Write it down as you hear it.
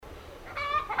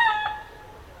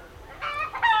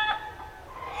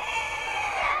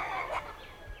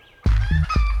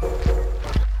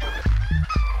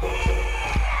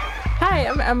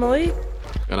Emily,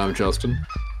 And I'm Justin.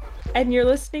 and you're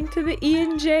listening to the E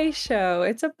and J Show.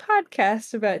 It's a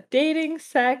podcast about dating,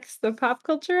 sex, the pop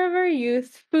culture of our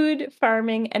youth, food,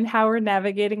 farming, and how we're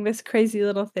navigating this crazy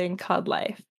little thing called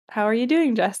life. How are you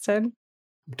doing, Justin?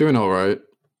 Doing all right.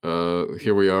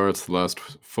 Here we are. It's the last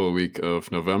full week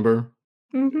of November,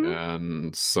 Mm-hmm.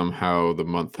 and somehow the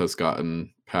month has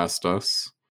gotten past us.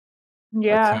 I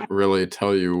Yeah. can't really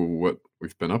tell you what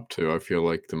we've been up to. I feel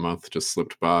like the month just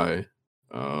slipped by.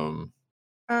 Um,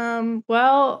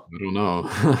 Well, I don't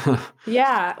know.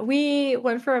 yeah, we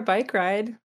went for a bike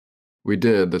ride. We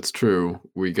did. That's true.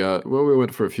 We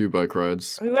went for a few bike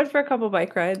rides. We went for a couple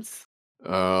bike rides.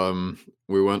 Um,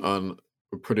 we went on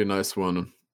a pretty nice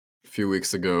one a few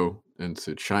weeks ago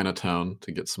into Chinatown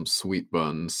to get some sweet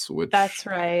buns, which That's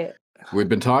right. we'd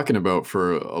been talking about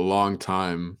for a long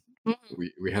time. Mhm.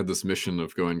 We had this mission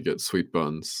of going to get sweet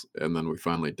buns, and then we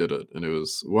finally did it, and it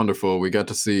was wonderful. We got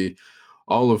to see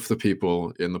all of the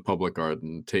people in the public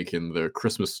garden taking their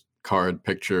Christmas card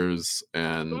pictures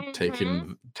and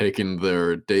Mhm. taking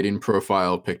their dating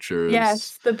profile pictures.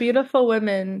 Yes, the beautiful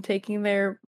women taking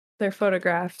their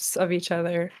photographs of each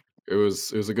other. It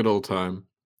was a good old time.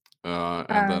 And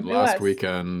then It last was.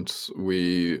 weekend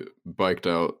we biked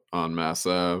out on Mass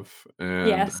Ave and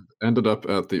Yes. ended up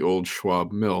at the old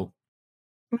Schwab Mill,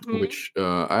 Mhm. which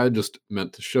I just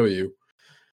meant to show you.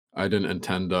 I didn't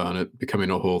intend on it becoming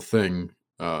a whole thing,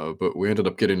 but we ended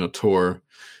up getting a tour.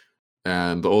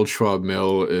 And the old Schwab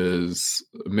Mill is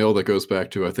a mill that goes back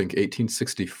to, I think,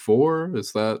 1864.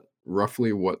 Is that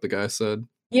roughly what the guy said?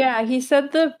 Yeah, he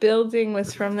said the building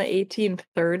was from the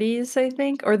 1830s, I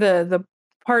think, or the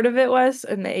part of it was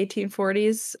in the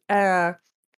 1840s.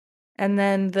 And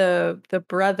then the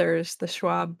brothers, the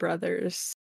Schwab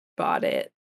brothers, bought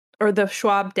it, or the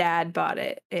Schwab dad bought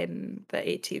it in the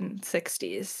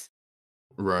 1860s.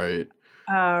 Right.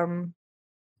 Um,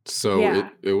 So it, yeah,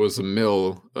 it was a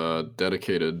mill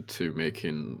dedicated to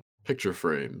making picture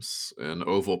frames and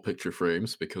oval picture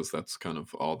frames because that's kind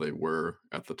of all they were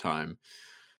at the time.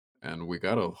 And we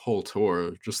got a whole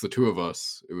tour, just the two of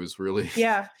us. It was really, it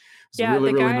yeah, was yeah.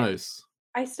 really, The really guy, nice.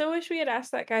 I still wish we had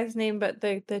asked that guy's name, but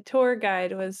the tour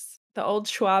guide was the old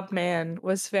Schwab man,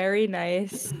 was very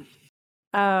nice.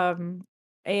 Um,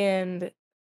 and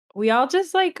we all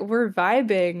just like were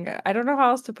vibing. I don't know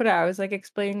how else to put it. I was like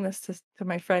explaining this to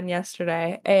my friend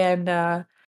yesterday, and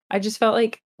I just felt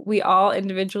like we all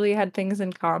individually had things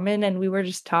in common, and we were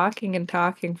just talking and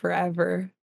talking forever.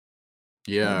 And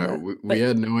Yeah, we like,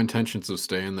 had no intentions of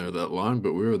staying there that long,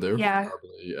 but we were there for yeah,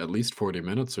 probably at least 40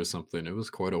 minutes or something. It was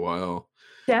quite a while.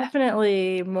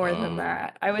 definitely more than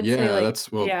that. I would say Yeah,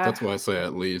 like, yeah, that's why I say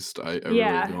at least. I really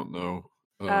yeah. don't know.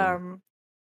 Um,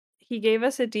 he gave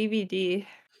us a DVD.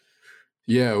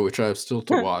 Yeah, which I have still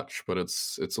to watch, but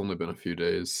it's only been a few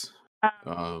days.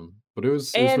 Um, But it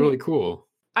was and really cool.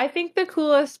 I think the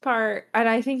coolest part, and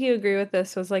I think you agree with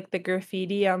this, was like the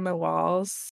graffiti on the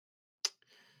walls.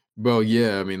 Well,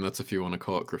 yeah, I mean that's if you want to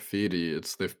call it graffiti.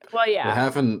 Well, yeah.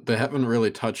 they haven't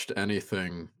really touched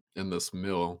anything in this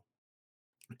mill,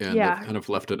 and they've Yeah. kind of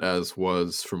left it as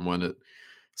was from when it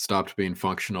stopped being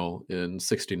functional in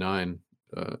 69,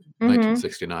 Mhm.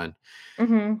 1969.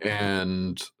 Mhm.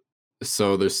 And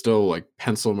so there's still like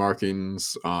pencil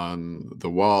markings on the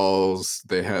walls.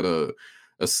 They had a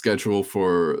schedule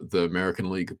for the American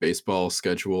League baseball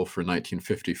schedule for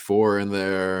 1954 in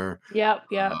there. Yep, Uh,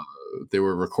 yep. they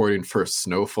were recording first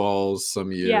snowfalls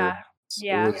some years. Yeah. It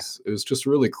Yeah. was just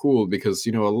really cool because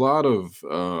a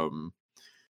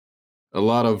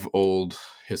lot of old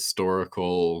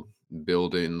historical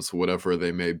buildings, whatever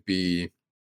they may be,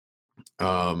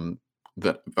 um,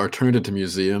 that are turned into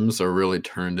museums are really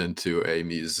turned into a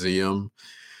museum.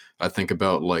 I think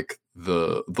about like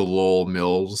the Lowell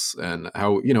Mills and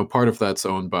how, part of that's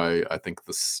owned by, I think,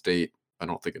 the state. I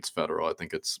don't think it's federal. I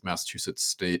think it's Massachusetts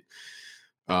state.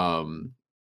 Um,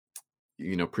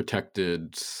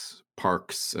 Protected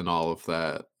parks and all of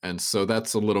that. And so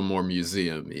that's a little more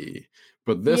museum-y.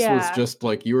 But this was Yeah. just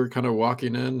like you were kind of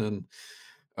walking in and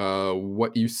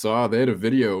what you saw, they had a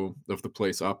video of the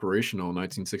place operational in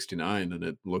 1969 and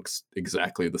it looks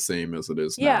exactly the same as it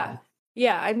is Yeah. now.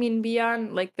 Yeah, I mean,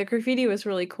 beyond like the graffiti was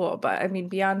really cool, but I mean,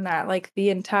 beyond that, like the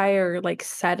entire like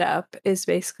setup is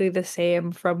basically the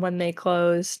same from when they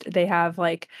closed. They have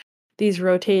like these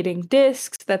rotating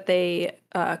discs that they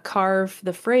carve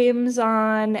the frames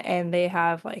on, and they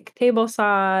have like table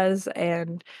saws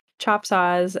and chop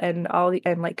saws and all the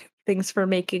and like things for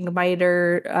making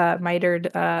mitered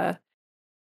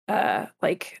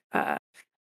like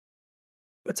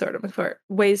what's the word I'm looking for?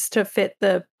 Ways to fit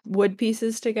the wood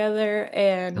pieces together,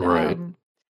 and Right.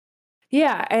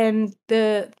 yeah, and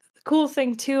cool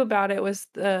thing too about it was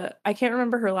the I can't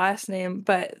remember her last name,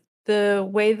 but the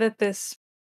way that this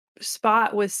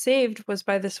spot was saved was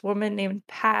by this woman named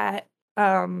Pat,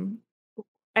 um,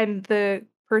 and the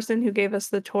person who gave us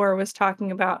the tour was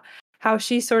talking about how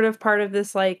she's sort of part of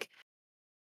this, like,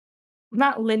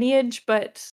 not lineage,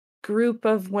 but group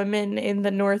of women in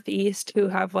the Northeast who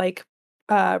have, like,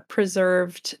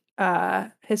 preserved,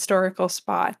 historical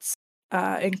spots,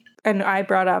 and I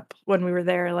brought up when we were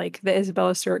there, like, the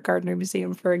Isabella Stewart Gardner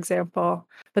Museum, for example,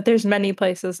 but there's many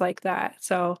places like that,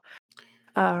 so,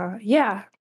 yeah.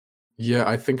 Yeah,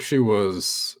 I think she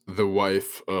was the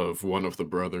wife of one of the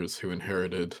brothers who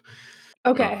inherited, uh,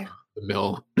 Okay. the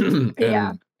mill,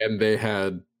 Yeah. and they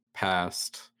had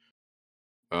passed,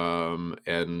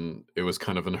 and it was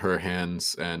kind of in her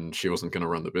hands, and she wasn't gonna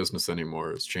run the business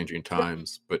anymore, it's changing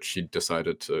times, but she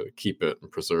decided to keep it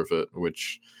and preserve it,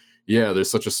 which yeah, there's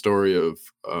such a story of,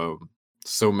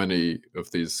 so many of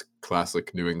these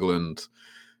classic New England,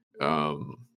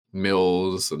 um,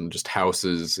 mills and just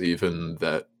houses even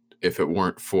that if it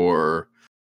weren't for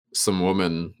some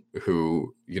woman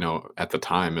who, at the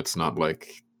time, it's not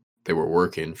like they were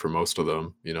working for most of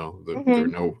them,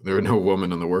 Mhm. there were no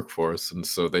women in the workforce, and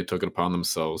so they took it upon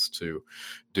themselves to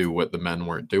do what the men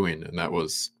weren't doing, and that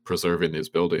was preserving these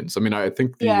buildings. I mean,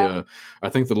 Yeah. I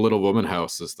think the Little Woman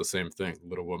House is the same thing,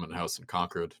 Little Woman House in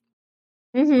Concord,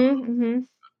 Mhm, mhm.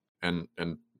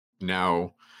 and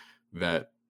now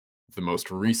that the most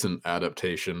recent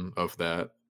adaptation of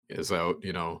that is out,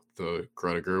 the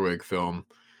Greta Gerwig film.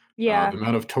 The Yeah,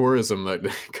 amount of tourism that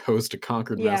goes to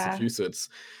Concord, yeah, Massachusetts,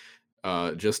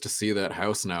 just to see that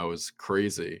house now is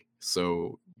crazy.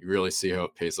 So you really see how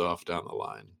it pays off down the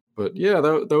line. But yeah,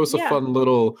 that was a yeah, fun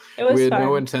little. it We was had no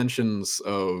fun. intentions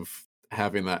of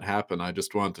having that happen. I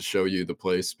just wanted to show you the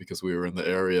place because we were in the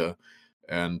area,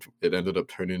 and it ended up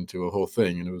turning into a whole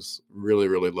thing, and it was really,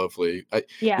 really lovely.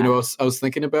 Yeah, I was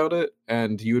thinking about it,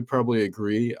 and you would probably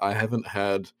agree. I haven't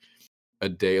had a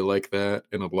day like that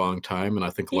in a long time, and I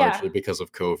think largely yeah, because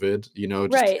of COVID,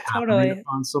 just right, happening totally.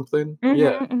 upon something.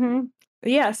 Yeah. Mhm, mhm.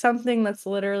 Yeah, something that's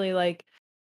literally, like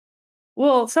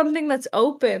well, something that's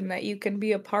open that you can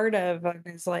be a part of and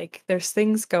is like, there's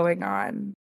things going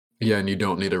on. Yeah, and you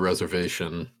don't need a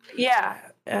reservation. Yeah,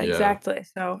 Yeah. exactly,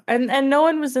 so and no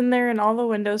one was in there and all the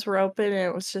windows were open and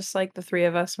it was just, like, the 3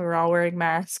 of us, and we were all wearing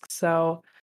masks, so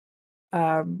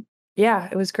Um, yeah,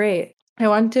 it was great. I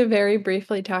want to very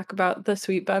briefly talk about the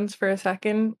sweet buns for a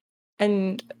second,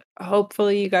 and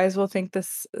hopefully you guys will think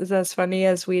this is as funny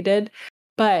as we did.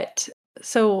 But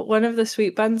so one of the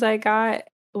sweet buns I got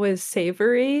was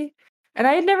savory, and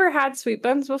I had never had sweet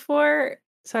buns before,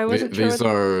 so I wasn't sure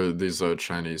what These are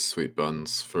Chinese sweet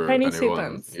buns for Chinese sweet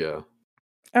anyone. buns. Yeah.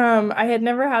 I had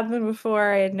never had them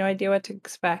before. I had no idea what to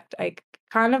expect.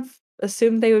 Kind of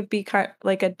assumed they would be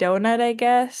like a donut, I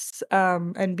guess,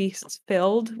 and be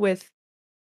filled with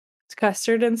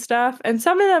custard and stuff, and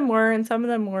some of them were and some of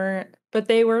them weren't, but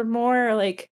they were more,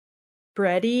 like,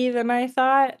 bready than I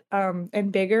thought,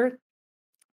 and bigger.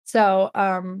 So,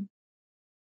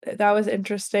 that was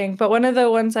interesting, but one of the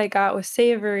ones I got was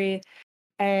savory,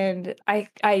 and I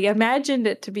imagined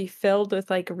it to be filled with,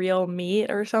 like, real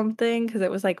meat or something because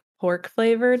it was, like, pork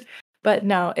flavored, but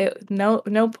no,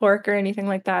 no pork or anything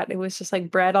like that, it was just,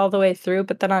 like, bread all the way through,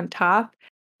 but then on top,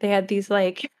 they had these,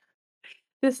 like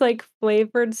this, like,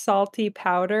 flavored salty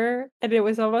powder, and it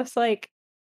was almost like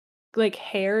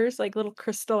hairs, like little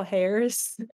crystal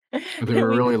hairs They that were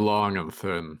we really long and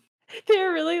thin. they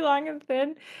were really long and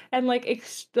thin and, like,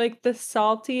 like, the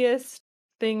saltiest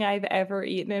thing I've ever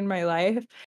eaten in my life.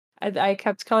 I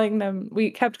kept calling them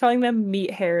we kept calling them meat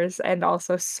hairs and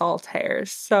also salt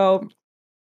hairs. So,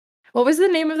 what was the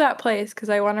name of that place? Because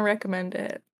I wanna recommend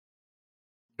it.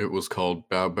 It was called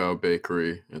Bao Bao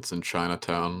Bakery. It's in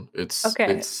Chinatown.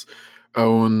 Okay.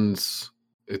 Owned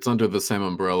it's under the same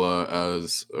umbrella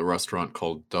as a restaurant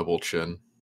called Double Chin.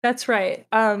 That's right.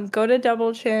 Go to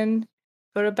Double Chin,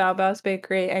 go to Bao Bao's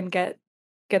Bakery, and get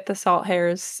the salt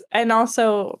hairs, and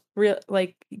also real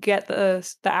like get the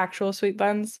actual sweet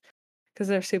buns because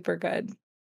they're super good.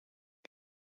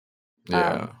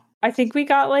 Yeah. I think we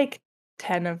got like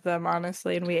 10 of them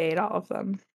honestly, and we ate all of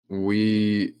them.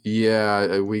 We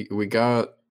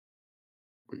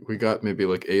got maybe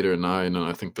like 8 or 9, and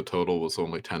I think the total was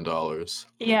only $10.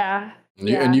 Yeah, And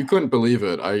you yeah, couldn't believe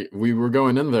it. I We were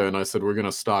going in there and I said, "We're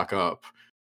gonna stock up,"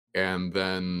 and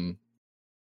then,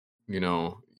 you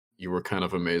know, you were kind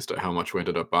of amazed at how much we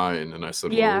ended up buying, and I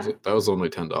said, "Well, yeah. that was only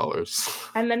 $10."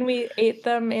 And then we ate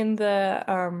them in the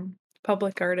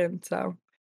public garden, so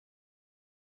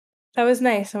that was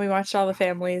nice. And we watched all the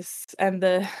families and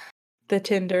the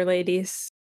Tinder ladies.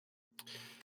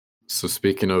 So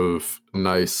speaking of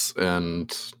nice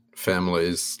and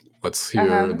families, let's hear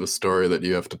Uh-huh. the story that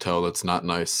you have to tell that's not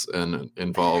nice and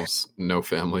involves no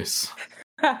families.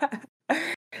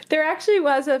 There actually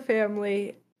was a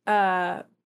family, uh,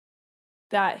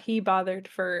 that he bothered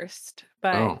first,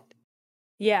 but Oh,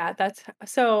 yeah,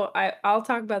 I'll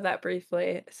talk about that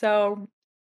briefly. So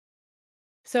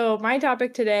my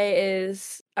topic today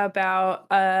is about,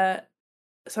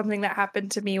 something that happened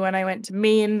to me when I went to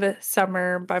Maine this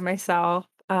summer by myself.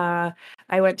 I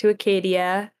went to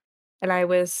Acadia, and I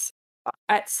was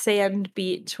at Sand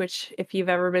Beach, which if you've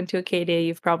ever been to Acadia,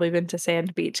 you've probably been to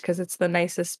Sand Beach because it's the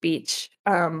nicest beach,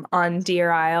 on Deer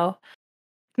Isle.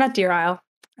 Not Deer Isle,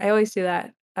 I always do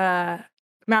that,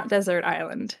 Mount Desert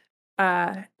Island.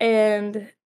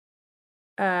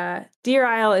 Deer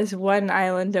Isle is one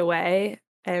island away,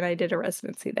 and I did a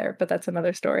residency there, but that's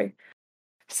another story.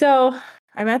 So,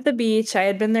 I'm at the beach, I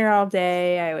had been there all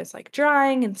day, I was, like,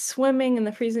 drying and swimming in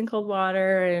the freezing cold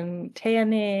water and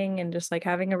tanning and just, like,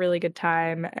 having a really good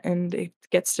time, and it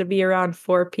gets to be around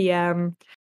 4 p.m.,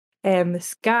 and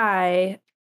this guy,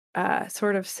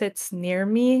 sort of sits near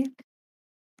me,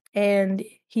 and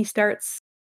he starts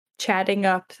chatting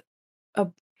up a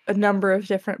a number of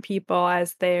different people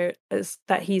as that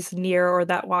he's near or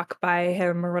that walk by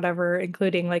him or whatever,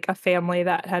 including, like, a family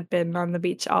that had been on the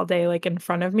beach all day, like, in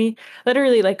front of me.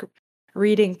 Literally, like,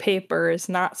 reading papers,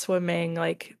 not swimming,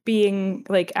 like, being,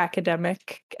 like,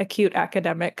 a cute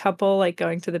academic couple, like,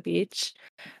 going to the beach.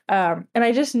 And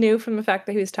I just knew from the fact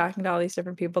that he was talking to all these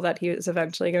different people that he was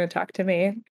eventually gonna talk to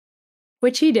me,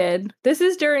 which he did. This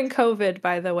is during COVID,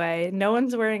 by the way. No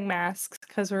one's wearing masks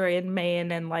because 'cause we're in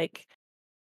Maine and, like,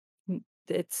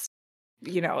 it's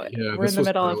yeah, we're in this the was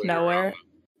middle of earlier nowhere. on.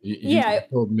 You Yeah,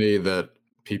 told me that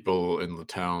people in the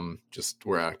town just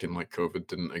were acting like COVID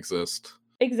didn't exist.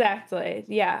 exactly.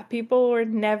 Yeah, people were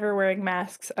never wearing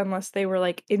masks unless they were,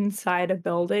 like, inside a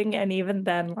building, and even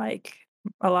then, like,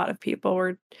 a lot of people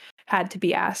were had to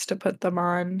be asked to put them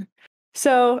on.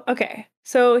 So, okay.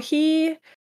 So he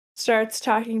starts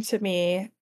talking to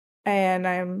me, and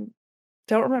I'm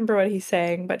don't remember what he's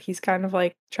saying, but he's kind of,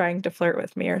 like, trying to flirt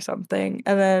with me or something,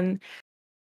 and then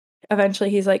eventually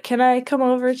he's like, "Can I come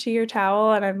over to your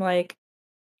towel?" And I'm like,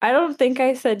 I don't think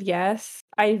I said yes.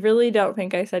 I really don't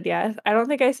think I said yes. I don't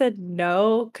think I said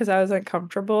no because I was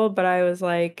uncomfortable, but I was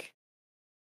like,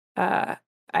 uh,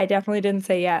 I definitely didn't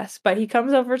say yes. But he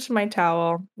comes over to my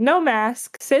towel, no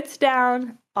mask, sits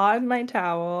down on my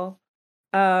towel,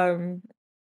 um,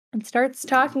 and starts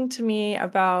talking to me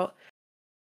about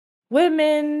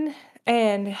women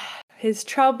and his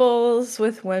troubles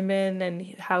with women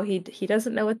and how he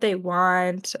doesn't know what they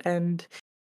want and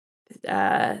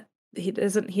uh he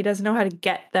doesn't know how to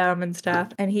get them and stuff,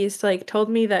 and he's like told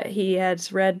me that he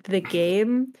has read The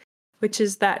Game, which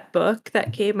is that book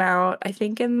that came out I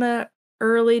think in the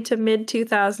early to mid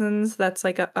 2000s. That's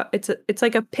like it's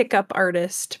like a pickup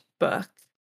artist book.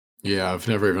 Yeah, I've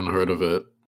never even heard of it.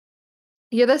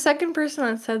 You're the second person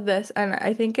that said this, and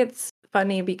I think it's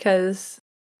funny because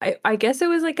I guess it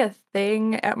was like a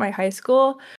thing at my high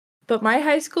school, but my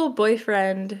high school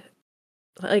boyfriend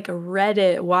like read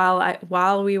it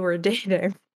while we were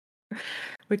dating.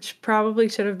 Which probably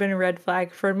should have been a red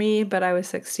flag for me, but I was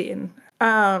 16.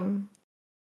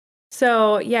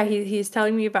 So yeah, he's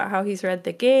telling me about how he's read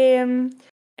The Game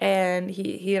and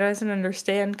he doesn't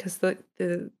understand because the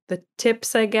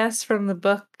tips, I guess, from the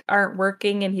book aren't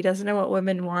working and he doesn't know what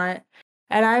women want.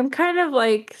 And I'm kind of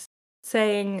like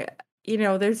saying,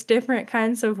 there's different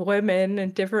kinds of women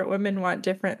and different women want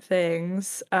different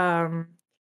things.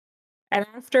 And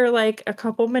after like a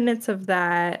couple minutes of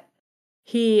that,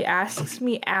 he asks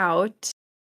me out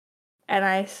and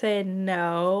I say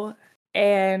no,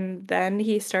 and then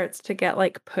he starts to get,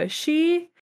 like, pushy,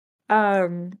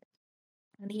 um,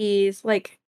 and he's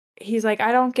like,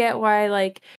 "I don't get why,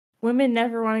 like, women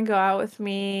never wanna go out with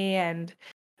me," and,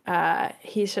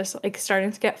 he's just, like,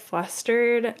 starting to get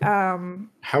flustered,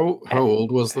 How eh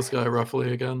old was this guy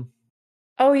roughly again?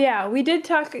 Oh, yeah, we did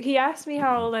talk he asked me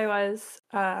how old I was,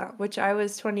 which I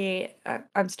was 28,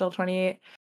 I'm still 28,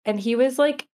 and he was,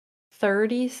 like,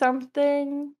 30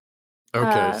 something.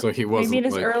 Okay, so he Maybe in wasn't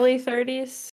his like early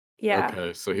 30s? Yeah.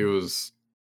 okay, so he was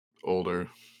older.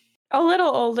 A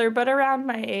little older, but around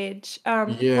my age.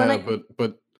 When Yeah, I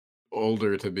but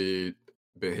older to be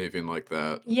behaving like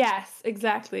that. Yes,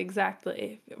 exactly,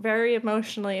 exactly. Very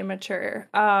emotionally immature.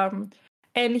 And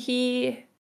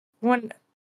when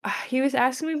he was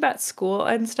asking me about school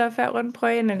and stuff at one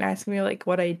point and asking me, like,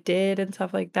 what I did and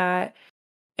stuff like that,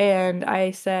 and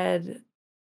I said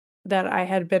that I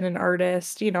had been an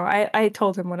artist, I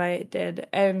told him what I did,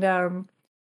 and,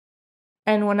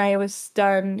 And when I was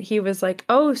done, he was like,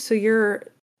 "Oh, so you're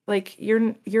like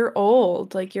you're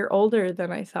old. Like you're older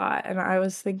than I thought." And I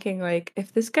was thinking like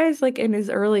if this guy's like in his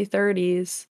early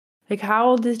 30s, like how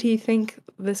old did he think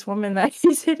this woman that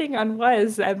he's hitting on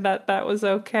was and that was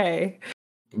okay?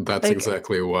 That's Like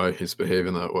exactly why he's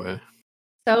behaving that way.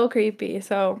 so creepy.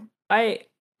 So I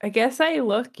guess I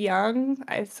look young.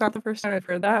 It's not the first time I've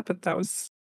heard that, but that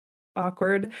was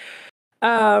awkward.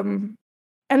 Um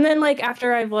And then, like,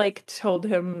 after I've, like, told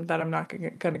him that I'm not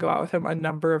gonna go out with him a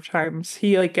number of times,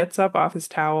 he, like, gets up off his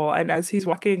towel, and as he's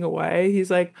walking away, he's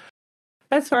like,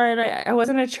 "That's fine, I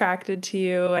wasn't attracted to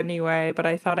you anyway, but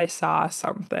I thought I saw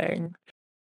something."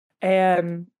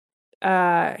 And,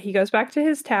 he goes back to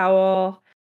his towel,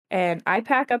 and I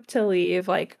pack up to leave,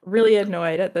 like, really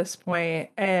annoyed at this point,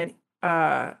 and,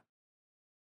 uh,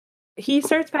 he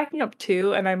starts packing up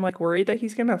too, and I'm, like, worried that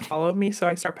he's gonna follow me, so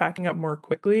I start packing up more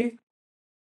quickly.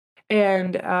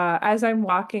 And, as I'm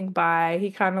walking by,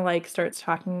 he kinda, like, starts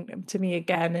talking to me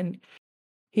again, and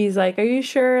he's like, "Are you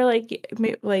sure, like,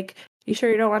 you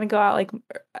sure you don't wanna go out, like,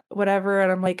 whatever?"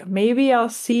 And I'm like, "Maybe I'll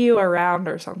see you around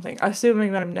or something,"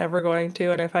 assuming that I'm never going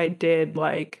to, and if I did,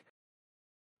 like,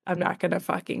 I'm not gonna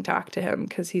fucking talk to him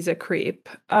because he's a creep.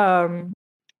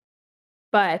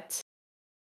 But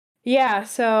yeah,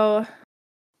 so,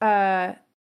 uh,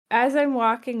 as I'm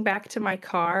walking back to my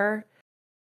car,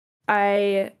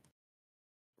 I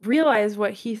realize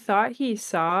what he thought he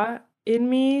saw in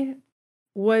me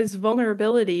was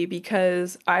vulnerability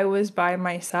because I was by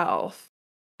myself,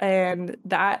 and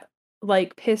that,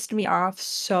 like, pissed me off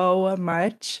so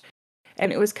much,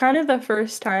 and it was kind of the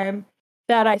first time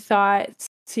that I thought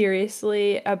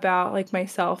seriously about, like,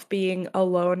 myself being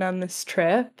alone on this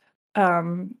trip,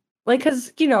 like,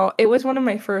 cause it was one of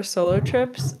my first solo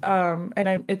trips, and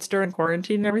it's during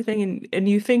quarantine and everything, and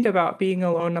you think about being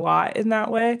alone a lot in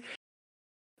that way,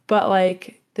 but,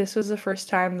 like, this was the first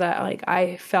time that, like,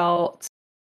 I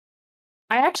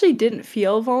actually didn't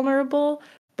feel vulnerable,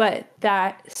 but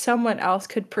that someone else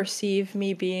could perceive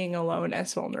me being alone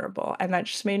as vulnerable, and that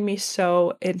just made me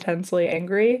so intensely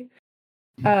angry.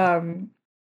 Um,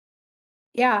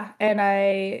 yeah, and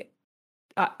I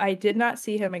did not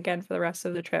see him again for the rest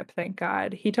of the trip, thank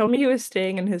God. He told me he was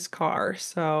staying in his car,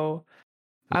 so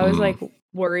I was, Mm. like,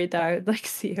 worried that I would, like,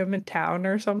 see him in town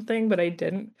or something, but I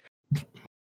didn't.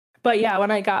 But yeah, when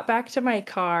I got back to my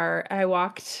car, I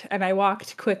walked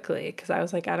quickly because I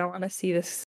was like, "I don't wanna see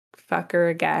this fucker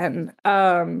again."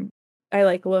 I,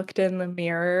 like, looked in the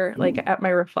mirror, like, at my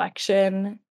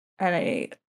reflection,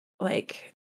 and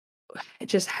like,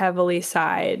 just heavily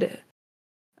sighed.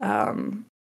 Um,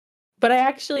 but I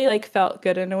actually, like, felt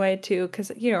good in a way too, because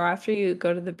after you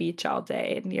go to the beach all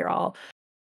day and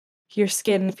your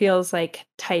skin feels, like,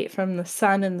 tight from the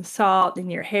sun and the salt,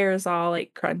 and your hair is all,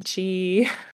 like, crunchy.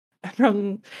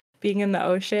 From being in the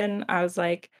ocean, I was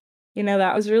like,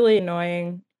 that was really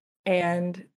annoying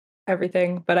and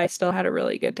everything, but I still had a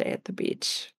really good day at the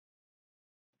beach.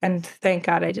 And thank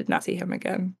God I did not see him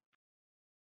again.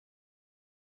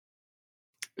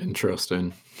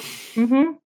 Interesting.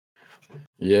 Mhm.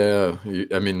 Yeah,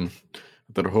 I mean,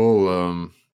 that whole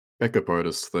pickup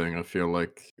artist thing, I feel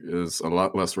like is a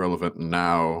lot less relevant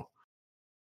now.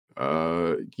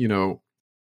 You know,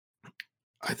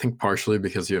 I think partially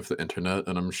because you have the internet,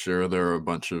 and I'm sure there are a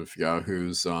bunch of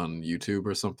yahoos on YouTube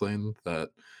or something that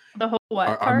The whole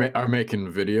what part? are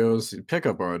making videos.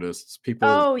 Pickup artists,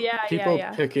 Oh, yeah, yeah, people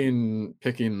yeah.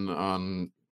 picking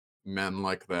on men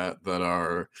like that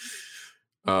are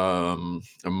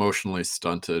emotionally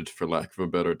stunted, for lack of a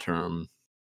better term.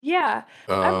 Yeah.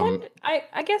 Um,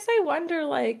 I guess I wonder,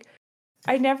 like,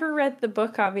 I never read the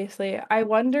book, obviously. I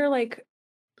wonder, like,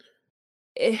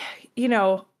 eh, you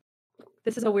know,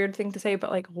 this is a weird thing to say,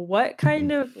 but, like, what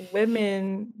kind of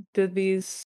women do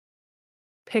these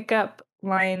pickup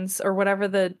lines or whatever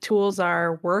the tools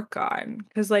are work on?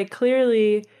 Because like,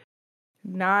 clearly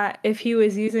not if he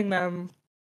was using them,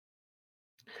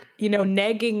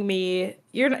 negging me,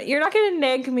 you're not gonna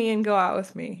neg me and go out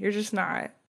with me. You're just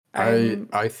not. I'm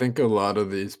I think a lot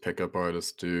of these pickup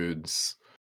artist dudes,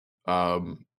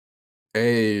 um,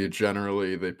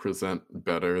 generally they present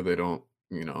better. They don't,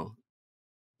 you know,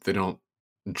 they don't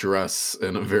dress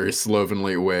in a very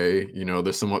slovenly way. You know,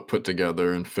 they're somewhat put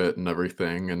together and fit and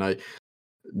everything. And well,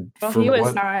 he from was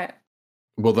what, not.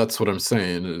 well, that's what I'm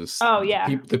saying is Oh, yeah.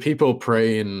 the people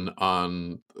preying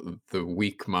on the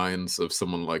weak minds of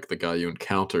someone like the guy you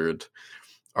encountered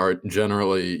are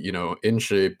generally, in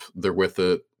shape, they're with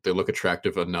it, they look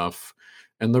attractive enough,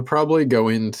 and they're probably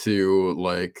going to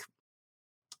like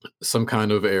some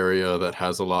kind of area that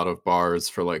has a lot of bars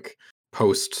for like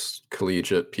post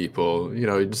collegiate people,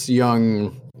 just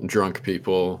young drunk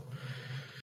people.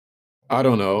 I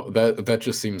don't know. That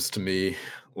just seems to me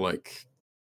like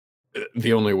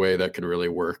the only way that could really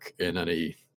work in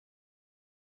any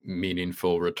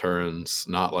meaningful returns.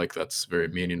 Not like that's very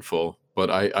meaningful,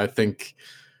 but I think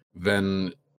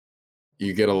then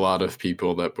you get a lot of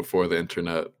people that before the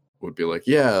internet would be like,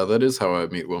 yeah, that is how I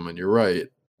meet women. You're right.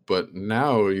 But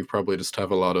now you probably just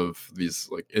have a lot of these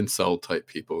like incel type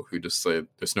people who just say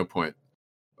there's no point.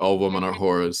 All women are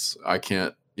whores. I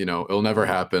can't, it'll never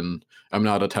happen. I'm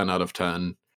not a 10 out of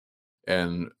 10.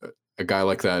 And a guy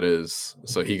like that is,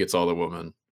 so he gets all the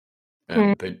women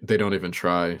Mhm. and they don't even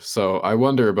try. So I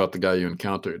wonder about the guy you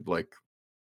encountered. Like,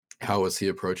 how was he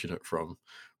approaching it from?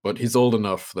 But he's old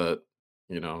enough that,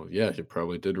 yeah, he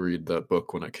probably did read that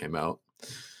book when it came out.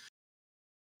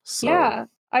 So, Yeah,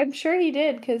 I'm sure he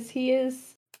did because he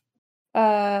is,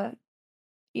 uh,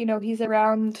 he's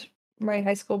around my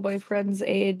high school boyfriend's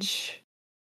age.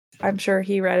 I'm sure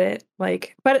he read it,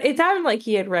 but it sounded like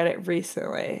he had read it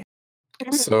recently.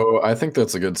 so I think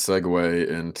that's a good segue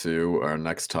into our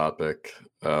next topic,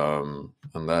 and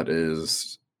that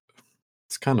is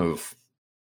it's kind of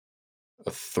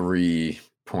a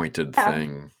three-pointed Yeah.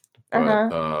 thing,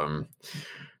 but Uh-huh.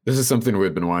 this is something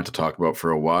we've been wanting to talk about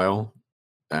for a while,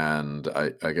 and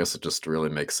I guess it just really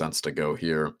makes sense to go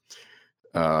here.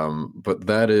 But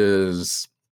that is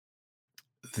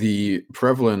the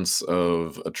prevalence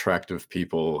of attractive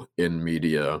people in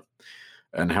media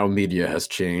and how media has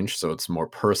changed so it's more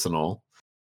personal,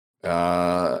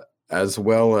 uh, as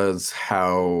well as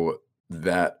how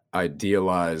that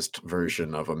idealized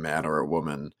version of a man or a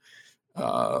woman,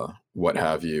 what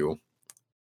have you,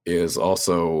 is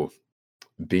also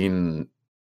being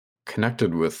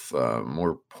connected with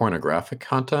more pornographic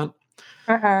content.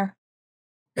 Uh-huh.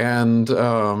 And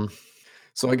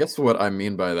so I guess what I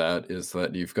mean by that is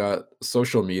that you've got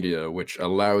social media, which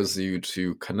allows you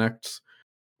to connect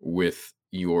with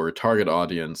your target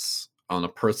audience on a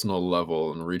personal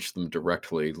level and reach them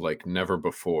directly like never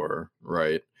before,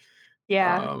 right?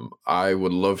 Yeah. I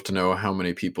would love to know how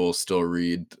many people still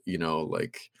read,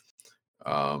 like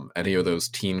any of those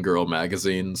teen girl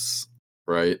magazines,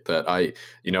 right? I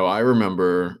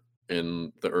remember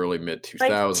in the early mid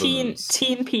Like teen 2000s.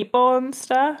 teen people and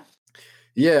stuff?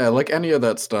 Yeah, like any of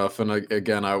that stuff. And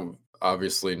again,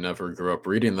 obviously never grew up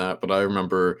reading that, but I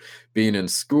remember being in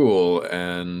school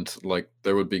and like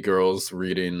there would be girls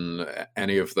reading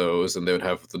any of those, and they would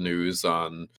have the news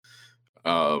on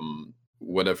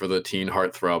whatever the teen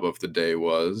heartthrob of the day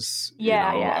was.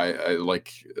 Yeah, yeah. I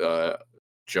like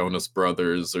Jonas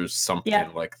Brothers or something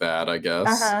Yep. like that, I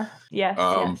guess. Uh-huh. Yes,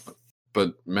 Um, yes.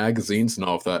 but magazines and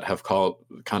all of that have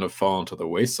kind of fallen to the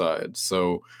wayside.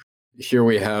 So here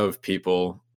we have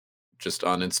people just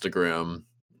on Instagram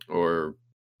or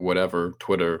whatever,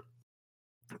 Twitter,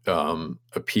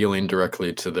 appealing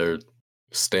directly to their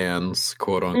stands,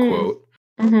 quote Mm. unquote.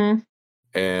 Mhm.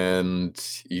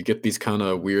 And you get these kind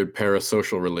of weird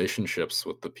parasocial relationships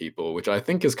with the people, which I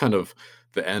think is kind of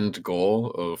the end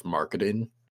goal of marketing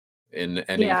in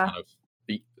any Yeah. kind of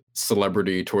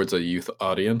celebrity towards a youth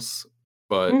audience.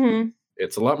 But Mhm.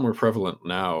 it's a lot more prevalent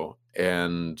now.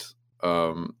 And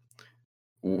um,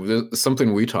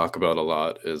 something we talk about a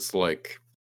lot is like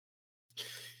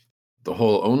the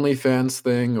whole OnlyFans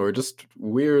thing or just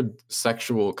weird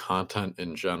sexual content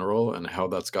in general and how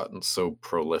that's gotten so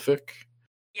prolific.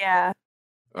 Yeah.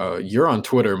 You're on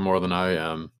Twitter more than I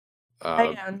am.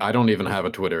 I am. I don't even have a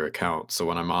Twitter account, so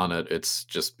when I'm on it, it's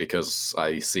just because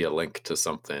I see a link to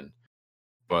something.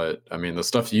 But I mean, the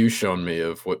stuff you've shown me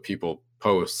of what people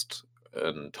post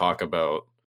and talk about,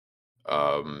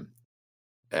 um,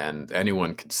 and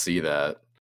anyone could see that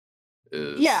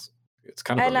Yeah. is it's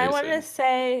kind of And I wanna amazing.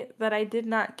 say that I did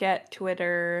not get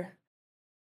Twitter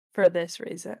for this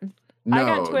reason. No, I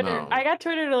no. got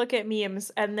Twitter to look at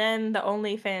memes, and then the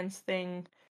OnlyFans thing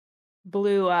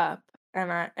blew up,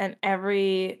 and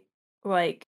every,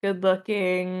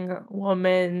 good-looking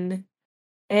woman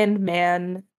and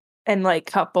man and,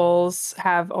 couples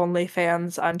have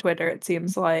OnlyFans on Twitter, it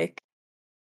seems like.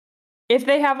 If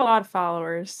they have a lot of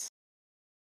followers.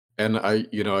 And I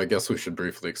guess we should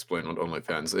briefly explain what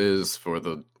OnlyFans is for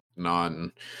the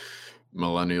non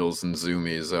millennials and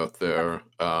zoomies out there.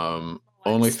 Molested.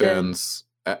 OnlyFans,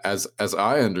 as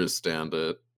I understand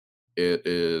it, it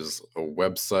is a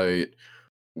website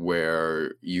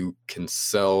where you can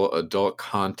sell adult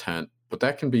content, but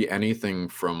that can be anything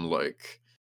from like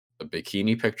a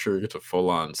bikini picture to full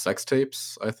on sex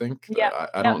tapes, I think. Yep, I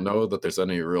yep. don't know that there's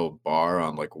any real bar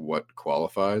on like what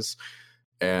qualifies.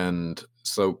 And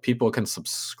so people can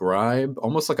subscribe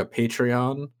almost like a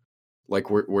Patreon, like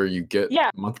where you get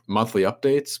Yeah. monthly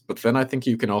updates, but then I think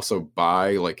you can also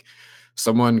buy like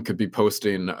someone could be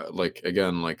posting like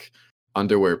again like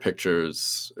underwear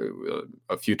pictures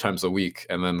a few times a week,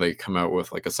 and then they come out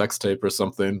with like a sex tape or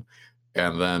something,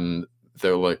 and then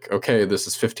they're like, okay, this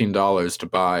is $15 to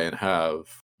buy and have.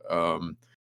 Um,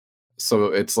 so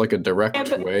it's like a Yeah, direct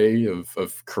but way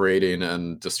of creating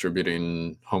and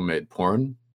distributing homemade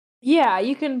porn. yeah,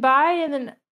 you can buy and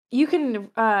then you can,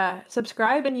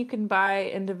 subscribe and you can buy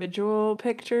individual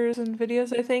pictures and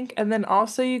videos, I think, and then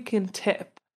also you can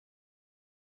tip.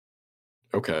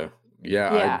 Okay.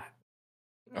 Yeah, Yeah.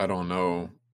 I don't know,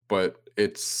 but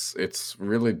it's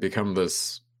really become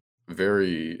this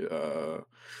very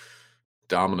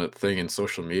dominant thing in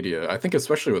social media. I think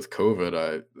especially with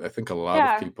COVID, I think a lot of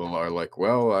Yeah, people are like,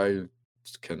 well, I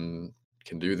can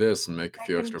can do this and make a I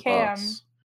few can extra cam. bucks.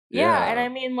 Yeah, and Yeah. I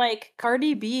mean, like,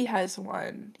 Cardi B has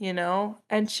one, and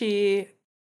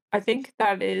I think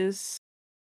that is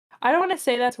I don't wanna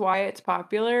say that's why it's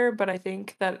popular, but I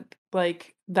think that,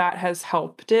 like, that has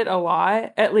helped it a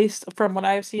lot, at least from what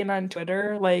I've seen on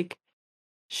Twitter, like,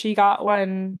 she got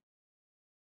one,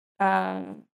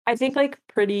 I think, like,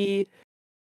 pretty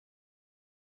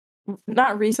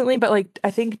not recently, but, like,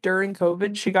 I think during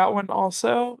COVID, she got one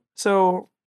also, so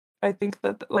I think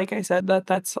that, like I said, that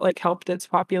that's, like, helped its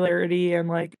popularity and,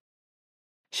 like,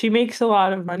 she makes a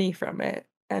lot of money from it,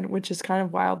 and which is kind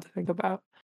of wild to think about.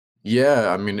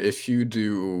 Yeah, I mean, if you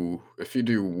do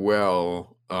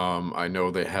well, I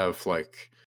know they have like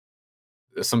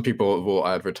some people will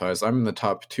advertise, I'm in the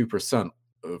top 2%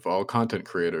 of all content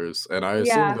creators, and I assume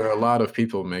Yeah, there are a lot of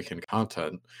people making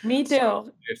content. me So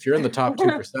too. if you're in the top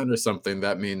 2% or something,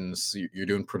 that means you're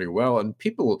doing pretty well. And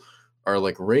people are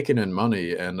like raking in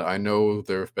money. And I know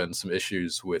there have been some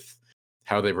issues with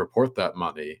how they report that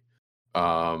money.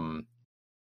 Um,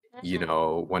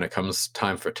 Mhm. when it comes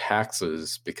time for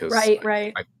taxes, because Right,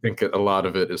 right. I think a lot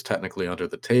of it is technically under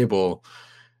the table.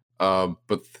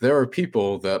 But there are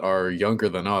people that are younger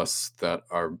than us that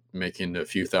are making a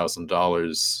few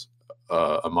 $1,000s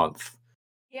a month,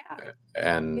 Yeah,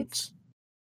 and it's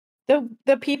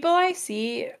the people I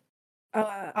see,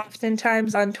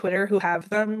 oftentimes on Twitter who have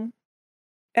them,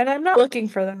 and I'm not looking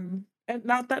for them, and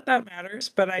not that that matters,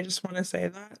 but I just wanna say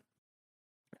that.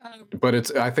 Um, but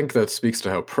it's I think that speaks to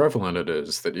how prevalent it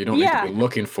is that you don't need to be yeah,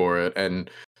 looking for it, and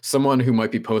someone who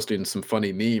might be posting some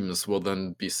funny memes will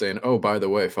then be saying, "Oh, by the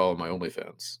way, follow my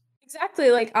OnlyFans."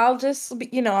 exactly, like, I'll just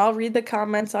be I'll read the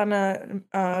comments on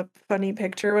a funny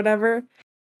picture or whatever,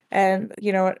 and,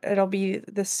 it'll be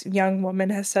this young woman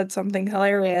has said something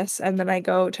hilarious, and then I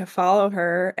go to follow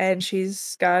her, and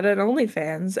she's got an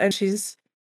OnlyFans, and she's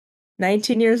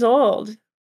 19 years old.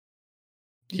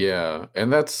 Yeah,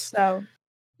 and that's So,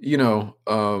 you know,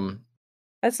 um,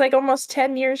 that's, like, almost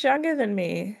 10 years younger than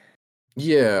me.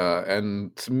 yeah,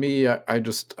 and to me, I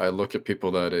look at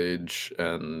people that age,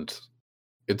 and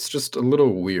it's just a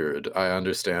little weird. I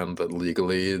understand that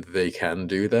legally they can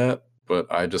do that, but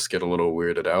I just get a little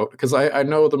weirded out because I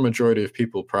know the majority of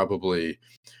people probably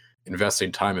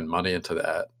investing time and money into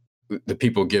that. The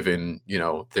people giving,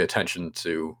 the attention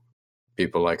to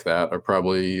people like that are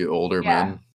probably older Yeah,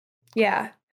 men, yeah.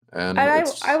 and And I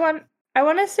it's want I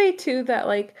wanna say too that,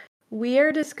 like, we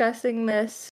are discussing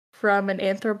this from an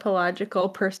anthropological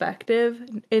perspective.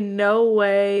 In no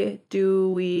way do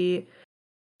we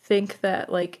think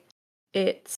that, like,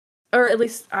 it's or at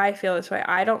least I feel this way.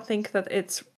 I don't think that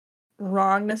it's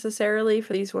wrong necessarily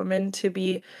for these women to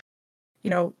be, you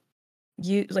know,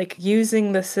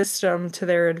 using the system to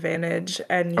their advantage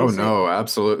and oh use it. no,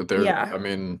 absolutely. Yeah. I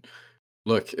mean,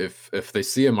 look, if they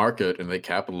see a market and they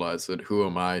capitalize it, who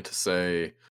am I to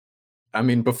say? I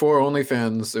mean, before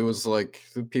OnlyFans, it was like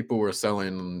the people were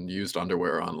selling used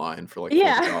underwear online for like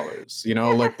Yeah.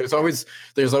 $40. Like there's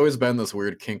always been this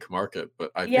weird kink market,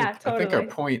 but I Yeah, think I think our totally.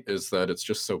 point is that it's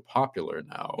just so popular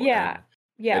now, Yeah. and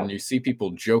Yeah. you see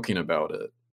people joking about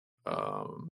it.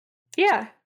 Um, Yeah.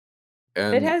 It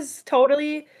and has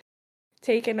totally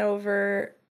taken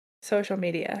over social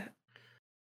media.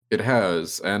 it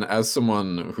has, and as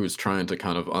someone who's trying to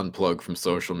kind of unplug from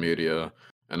social media,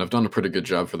 and I've done a pretty good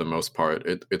job for the most part,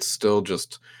 it's still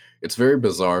just it's very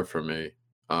bizarre for me.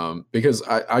 Because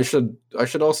I should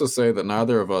also say that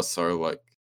neither of us are like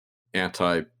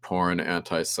anti-porn,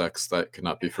 anti-sex. That could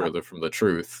not be Yeah. further from the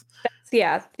truth.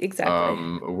 Yeah,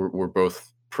 exactly. We're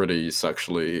both pretty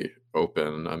sexually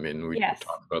open. I mean, we Yes.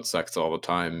 talk about sex Yeah. all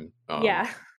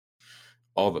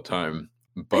the time.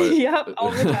 But Yep,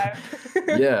 all the time.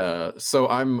 yeah, so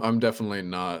I'm definitely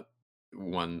not.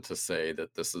 one to say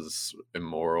that this is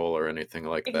immoral or anything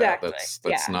like that. Exactly,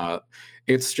 That's yeah. not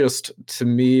it's just to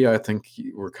me, I think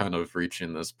we're kind of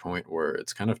reaching this point where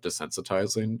it's kind of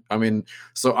desensitizing. I mean,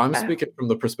 so I'm Uh, speaking from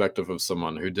the perspective of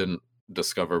someone who didn't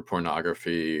discover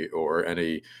pornography or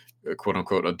any quote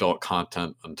unquote adult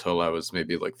content until I was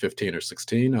maybe like 15 or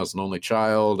 16. I was an only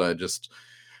child. I just,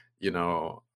 you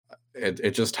know,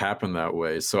 it just happened that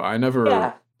way. So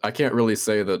yeah, I can't really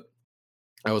say that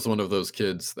I was one of those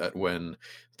kids that when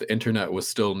the internet was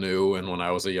still new and when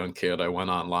I was a young kid, I went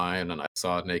online and I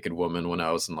saw a naked woman when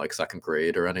I was in like second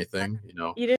grade or anything, you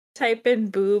know? you didn't type in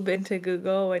boob into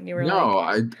Google when you were No,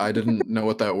 like I didn't know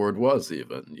what that word was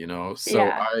even, you know? So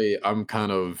yeah, I'm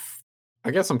kind of I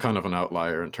guess I'm kind of an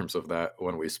outlier in terms of that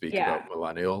when we speak about yeah.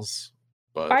 millennials.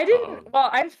 But I didn't well,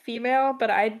 I'm female, but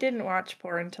I didn't watch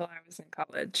porn until I was in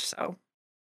college, so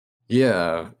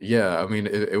yeah, yeah. I mean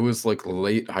it was like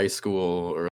late high school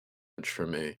or for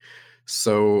me.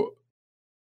 So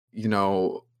you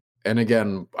know, and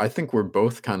again, I think we're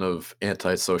both kind of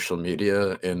anti-social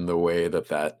media in the way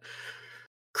that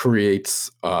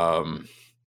creates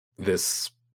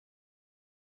this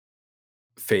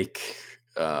fake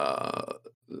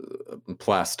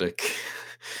plastic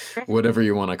Mhm. whatever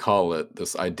you want to call it,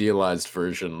 this idealized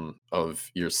version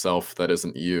of yourself that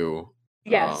isn't you.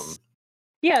 Yes. Um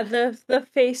Yeah, the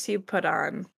face you put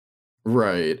on.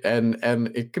 Right, and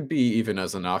it could be even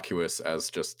as innocuous as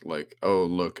just like, "Oh,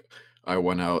 look, I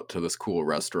went out to this cool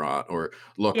restaurant," or,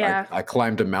 "Look, Yeah, I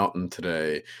climbed a mountain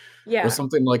today," or yeah,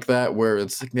 something like that where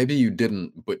it's like maybe you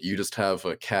didn't, but you just have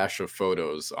a cache of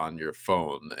photos on your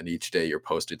phone, and each day you're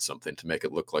posting something to make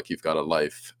it look like you've got a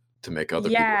life to make other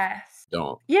people yes.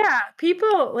 don't. Yeah,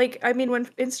 people like, I mean, when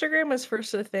Instagram was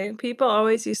first a thing, people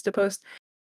always used to post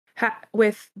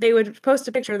they would post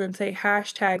a picture and then say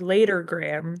hashtag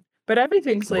latergram, but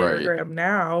everything's Right. latergram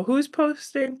now. Who's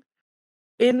posting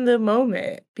in the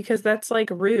moment? Because that's, like,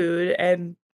 rude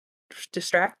and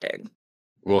distracting.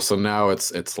 Well, so now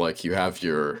it's like you have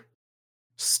your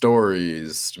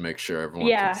stories to make sure everyone can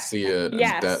Yeah. see it, and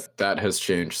Yes. that has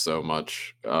changed so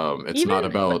much. It's not Even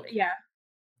about yeah.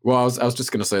 well, I was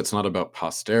just gonna say it's not about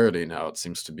posterity now, it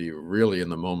seems to be really in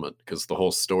the moment because the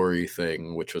whole story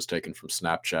thing, which was taken from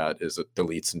Snapchat, is it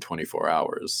deletes in 24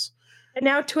 hours. And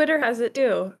now Twitter has it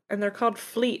too, and they're called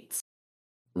fleets.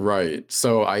 Right,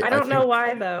 so I I don't know think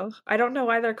why though. I don't know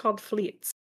why they're called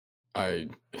fleets. I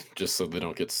just so they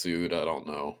don't get sued, I don't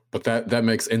know. But that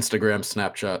makes Instagram,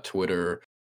 Snapchat, Twitter,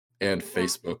 and Mhm.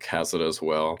 Facebook has it as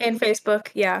well. And Facebook,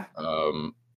 yeah.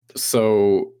 Um,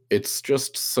 so it's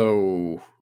just so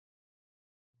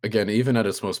again, even at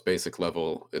its most basic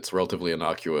level, it's relatively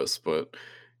innocuous, but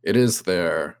it is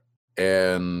there.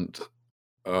 And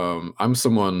I'm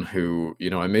someone who, you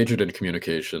know, I majored in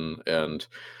communication and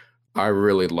I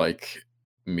really like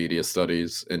media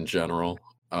studies in general.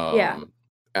 Yeah.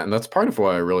 And that's part of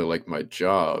why I really like my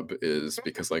job is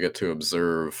because I get to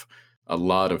observe a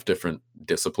lot of different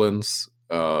disciplines.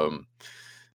 A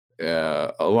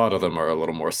lot of them are a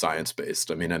little more science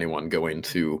based. I mean, anyone going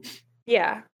to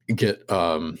Yeah. get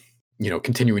you know,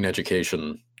 continuing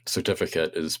education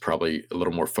certificate is probably a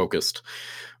little more focused.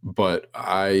 But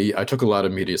I took a lot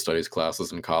of media studies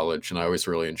classes in college and I always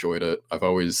really enjoyed it. I've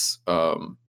always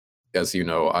as you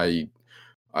know,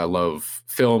 I love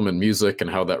film and music and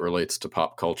how that relates to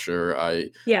pop culture.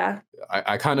 Yeah.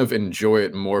 I kind of enjoy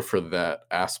it more for that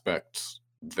aspect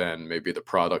than maybe the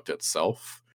product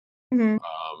itself. Mhm.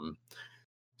 Um,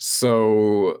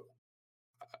 so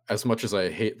as much as I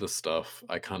hate the stuff,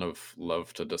 I kind of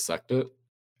love to dissect it.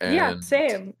 Yeah, And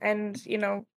same, and,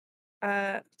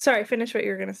 sorry, finish what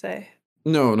you were gonna say.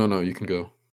 no, no, no, you can go.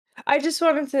 I just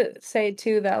wanted to say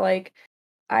too that, like,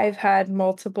 I've had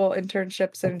multiple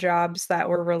internships and jobs that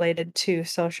were related to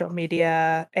social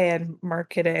media and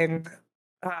marketing,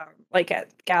 like,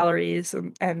 at galleries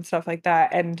and stuff like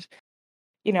that, and,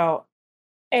 you know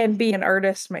and being an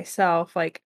artist myself,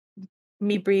 like,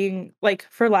 me being like,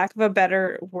 for lack of a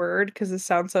better word, because this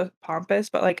sounds so pompous,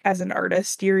 but, like, as an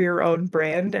artist, you're your own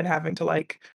brand and having to,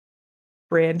 like,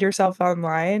 brand yourself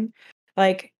online.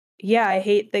 Like, yeah, I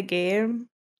hate the game,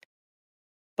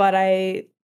 but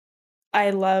I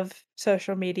love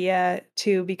social media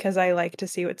too because I like to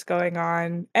see what's going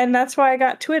on, and that's why I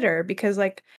got Twitter because,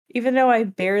 like, even though I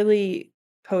barely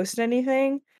post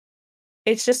anything,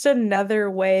 it's just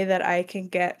another way that I can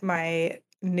get my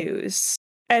news.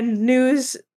 And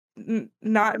news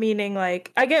not meaning,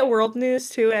 like I get world news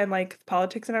too and, like,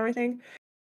 politics and everything,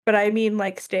 but I mean,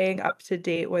 like, staying up to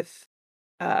date with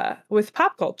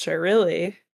pop culture,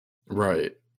 really,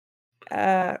 Right.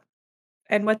 uh,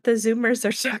 and what the Zoomers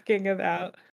are talking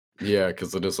about. Yeah,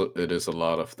 because it is a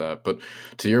lot of that. But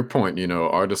to your point,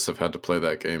 artists have had to play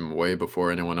that game way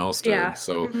before anyone else did. Yeah.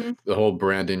 So Mhm. the whole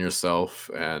branding yourself,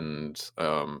 and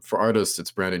for artists,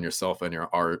 it's branding yourself and your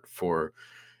art. For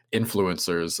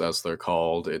influencers, as they're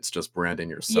called, it's just branding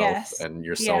yourself, Yes. and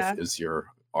yourself Yeah. is your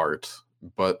art.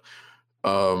 But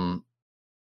um,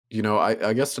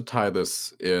 I guess to tie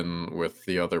this in with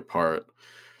the other part,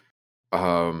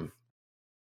 um,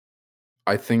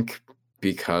 I think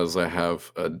because I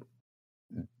have a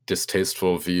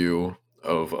distasteful view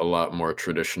of a lot more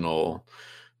traditional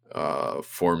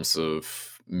forms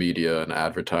of media and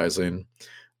advertising.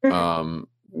 Mhm.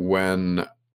 When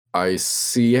I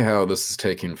see how this is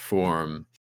taking form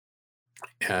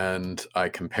and I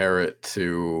compare it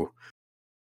to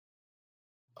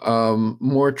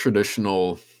more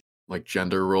traditional, like,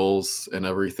 gender roles and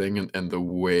everything, and the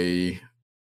way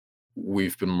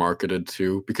we've been marketed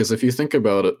to, because if you think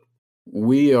about it,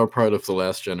 we are part of the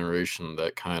last generation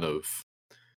that kind of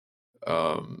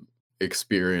um,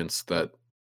 experienced that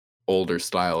older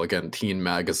style, again, teen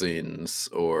magazines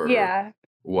or Yeah.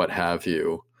 what have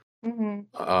you. Mhm.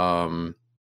 Um,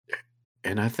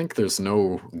 and I think there's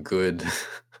no good,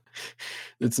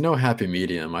 it's no happy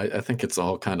medium. I think it's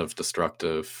all kind of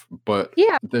destructive, but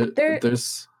Yeah. There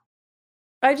there's,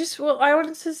 I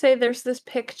wanted to say there's this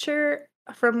picture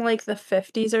from, like, the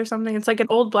 '50s or something. It's like an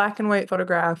old black and white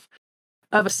photograph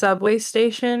of a subway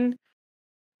station,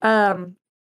 um,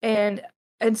 and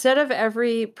instead of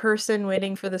every person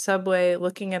waiting for the subway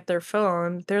looking at their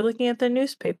phone, they're looking at the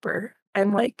newspaper,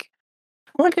 and, like,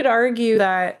 one could argue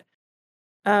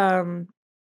um,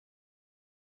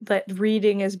 that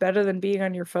reading is better than being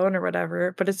on your phone or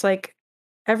whatever, but it's like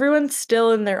everyone's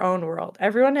still in their own world.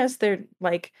 Everyone has their,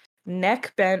 like,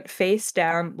 neck bent, face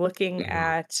down, looking mhm.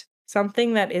 at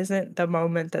something that isn't the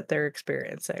moment that they're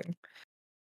experiencing.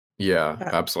 Yeah, Uh,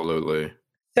 absolutely.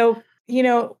 so,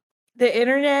 the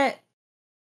internet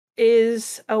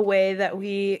is a way that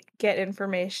we get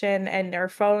information, and our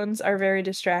phones are very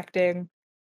distracting,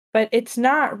 but it's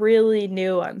not really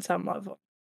new on some level.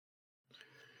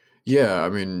 Yeah, I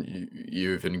mean,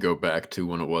 you even go back to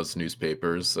when it was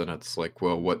newspapers, and it's like,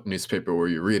 well, what newspaper were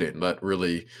you reading? That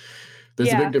really, there's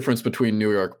a big Yeah. difference between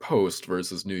New York Post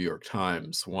versus New York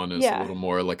Times. One is a Yeah. little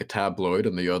more like a tabloid,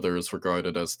 and the other is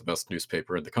regarded as the best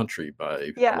newspaper in the country by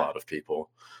a Yeah. lot of people.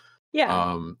 Yeah.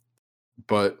 Um,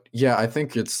 but yeah, I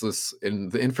think it's this, in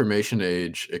the information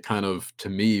age, it kind of, to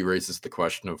me, raises the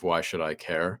question of why should I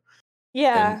care? And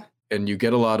Yeah. and you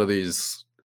get a lot of these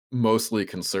mostly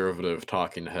conservative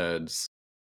talking heads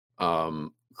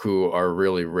who are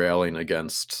really railing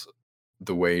against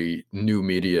the way new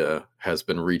media has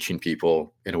been reaching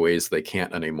people in ways they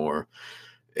can't anymore.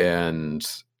 And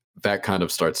that kind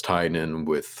of starts tying in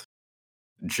with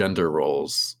gender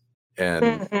roles.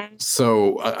 And Mhm.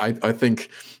 so I think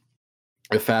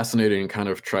a fascinating kind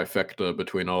of trifecta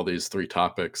between all these three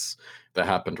topics that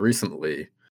happened recently,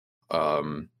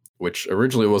 um, which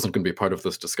originally wasn't going to be part of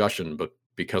this discussion, but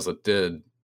because it did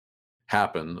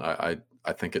happen, I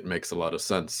think it makes a lot of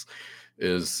sense.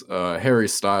 Is Harry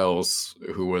Styles,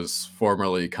 who was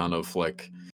formerly kind of like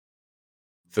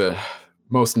the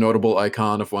most notable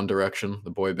icon of One Direction, the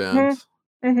boy band.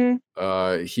 Mhm.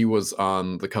 Mhm. He was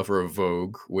on the cover of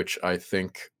Vogue, which I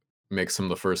think makes him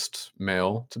the first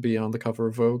male to be on the cover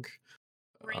of Vogue.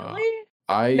 Uh, Really?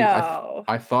 I I th- No.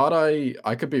 I thought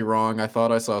I could be wrong. I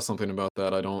thought I saw something about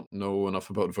that. I don't know enough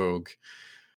about Vogue.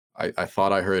 I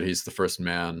thought I heard he's the first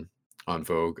man on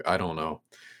Vogue. I don't know.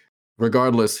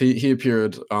 Regardless, he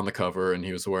appeared on the cover and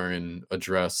he was wearing a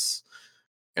dress,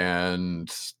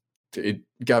 and it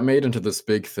got made into this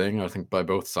big thing, I think, by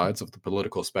both sides of the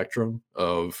political spectrum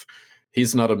of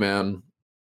he's not a man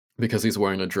because he's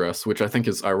wearing a dress, which I think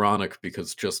is ironic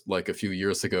because just like a few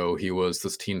years ago, he was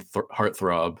this teen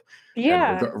heartthrob and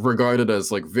Yeah. regarded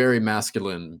as like very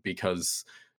masculine because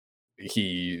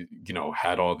he,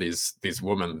 had all these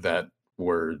women that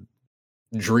were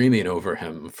dreaming over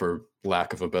him, for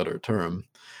lack of a better term.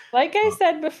 Like I Uh,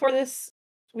 said before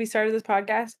we started this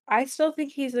podcast, I still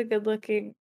think he's a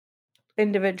good-looking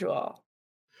individual.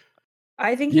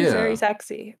 I think he's very yeah.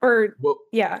 sexy. Or Well,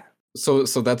 yeah. so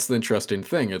that's the interesting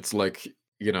thing. It's like,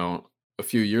 a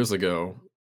few years ago,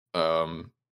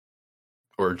 um,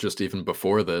 or just even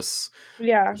before this,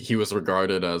 Yeah. he was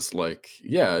regarded as like,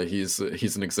 yeah, he's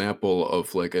an example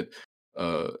of like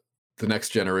uh the next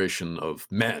generation of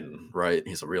men, right?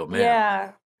 He's a real man.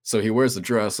 Yeah. So he wears a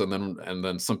dress, and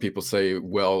then some people say,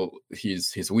 well,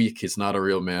 he's weak, he's not a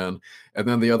real man. And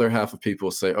then the other half of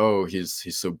people say, oh, he's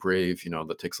so brave,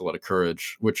 that takes a lot of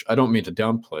courage, which I don't mean to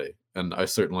downplay. And I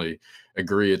certainly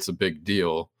agree it's a big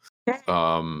deal.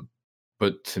 Um,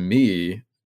 but to me,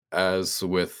 as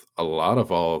with a lot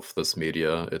of all of this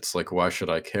media, it's like, why should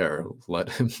I care? Let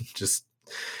him just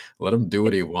let him do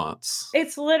what he wants.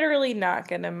 It's literally not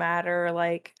gonna matter,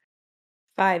 like,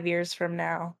 5 years from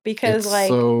now because, It's like,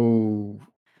 so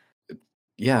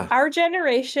yeah. our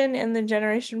generation and the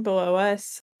generation below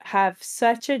us have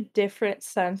such a different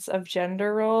sense of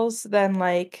gender roles than,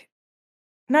 like,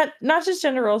 not just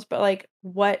gender roles, but, like,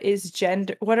 what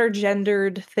are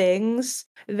gendered things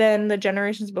than the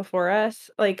generations before us,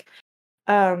 like,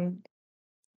 um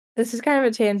this is kind of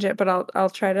a tangent, but I'll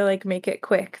try to, like, make it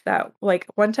quick. That, like,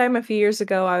 one time a few years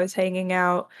ago, I was hanging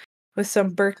out with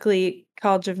some Berklee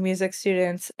College of Music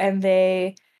students, and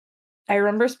I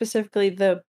remember specifically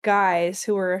the guys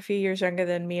who were a few years younger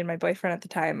than me and my boyfriend at the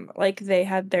time, like, they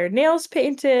had their nails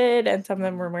painted, and some of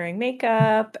them were wearing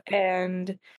makeup,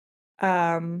 and,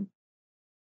 um,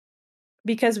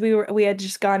 because we had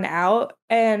just gone out,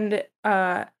 and,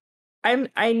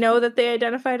 I know that they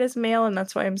identified as male, and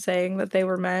that's why I'm saying that they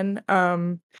were men,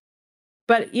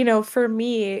 but, for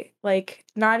me, like,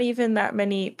 not even that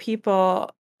many people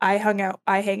I hang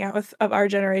out with of our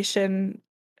generation,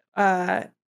 uh,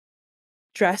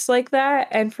 dress like that,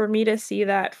 and for me to see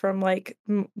that from, like,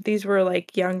 these were,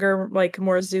 like, younger, like,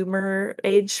 more Zoomer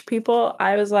age people,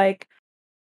 I was like,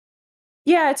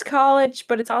 "Yeah, it's college,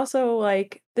 but it's also,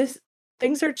 like, this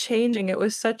things are changing." It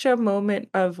was such a moment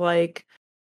of, like,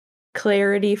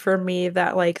 clarity for me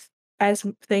that, like, as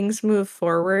things move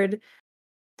forward,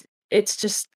 it's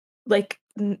just, like,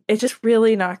 it's just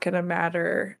really not gonna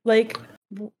matter. Like,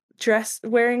 dress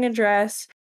wearing a dress,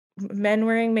 men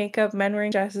wearing makeup, men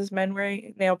wearing dresses, men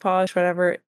wearing nail polish,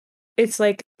 whatever. It's,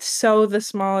 like, so the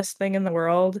smallest thing in the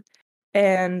world,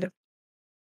 and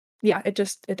yeah, it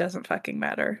doesn't fucking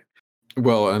matter.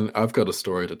 Well, and I've got a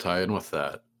story to tie in with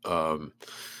that.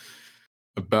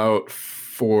 About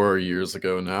 4 years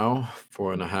ago now,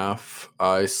 4 and a half,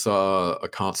 I saw a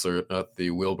concert at the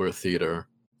Wilbur Theater,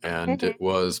 and Mhm. it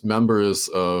was members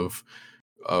of,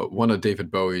 one of David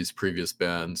Bowie's previous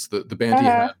bands, the band he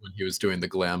Uh-huh. had when he was doing the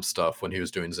glam stuff, when he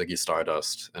was doing Ziggy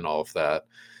Stardust and all of that.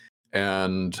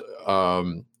 And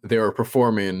they were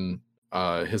performing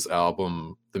his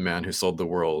album "The Man Who Sold the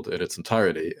World" in its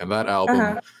entirety. And that album,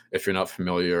 Uh-huh. if you're not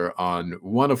familiar, on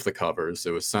one of the covers,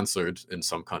 it was censored in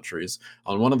some countries.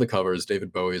 On one of the covers,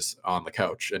 David Bowie's on the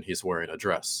couch and he's wearing a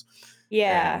dress.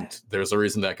 Yeah. And there's a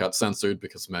reason that got censored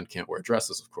because men can't wear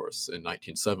dresses, of course, in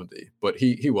 1970. But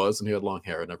he was, and he had long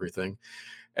hair and everything.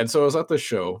 And so I was at this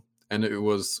show, and it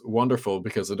was wonderful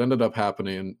because it ended up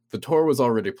happening. The tour was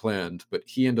already planned, but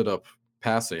he ended up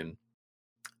passing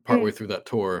partway Mm, through that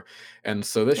tour. And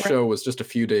so this right. show was just a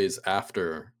few days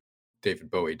after David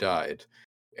Bowie died.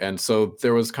 And so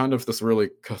there was kind of this really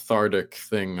cathartic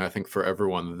thing, I think, for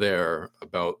everyone there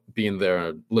about being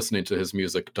there, listening to his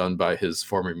music done by his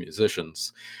former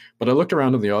musicians. But I looked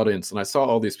around in the audience and I saw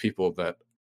all these people that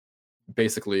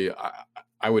basically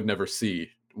I would never see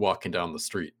walking down the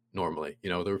street normally. You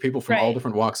know, there were people from all Right.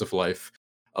 different walks of life,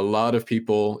 a lot of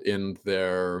people in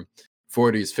their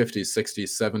 40s, 50s,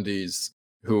 60s, 70s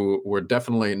who were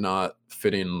definitely not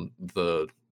fitting the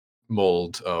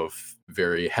mold of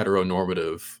very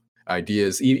heteronormative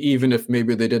ideas, even if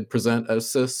maybe they did present as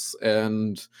cis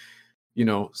and,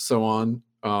 so on.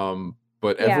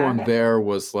 But everyone Yeah. there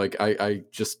was like, I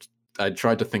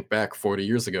tried to think back 40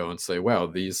 years ago and say, wow,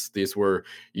 these were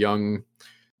young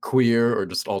queer or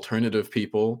just alternative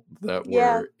people that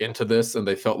Yeah. were into this and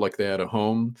they felt like they had a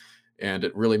home and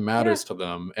it really Yeah. matters to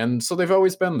them. And so they've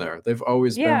always been there. They've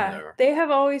always been Yeah, there. they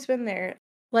have always been there.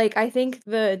 Like, I think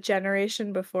the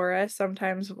generation before us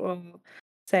sometimes will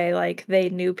say, like, they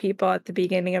knew people at the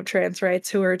beginning of trans rights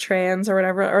who were trans or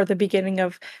whatever, or the beginning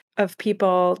of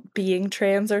people being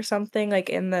trans or something, like,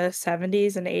 in the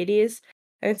 '70s and '80s,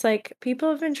 and it's like, people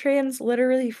have been trans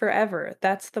literally forever,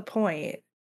 that's the point.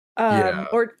 Yeah.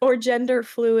 Or gender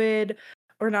fluid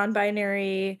or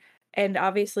non-binary and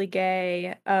obviously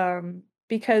gay,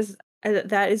 because,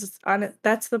 that is on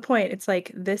that's the point. It's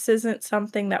like, this isn't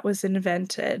something that was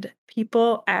invented.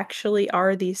 People actually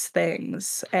are these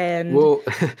things, and Well,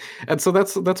 and so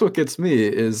that's what gets me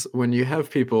is when you have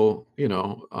people,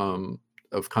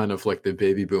 of kind of like the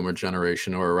baby boomer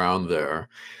generation or around there,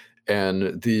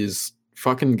 and these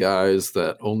fucking guys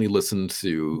that only listen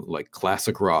to like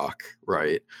classic rock,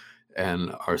 right?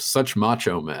 And are such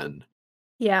macho men.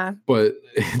 yeah. But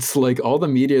it's like all the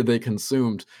media they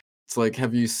consumed, it's like,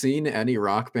 have you seen any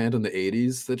rock band in the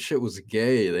 '80s? That shit was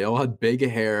gay. They all had big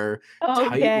hair,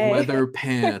 tight Okay. leather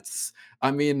pants. I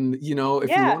mean, if you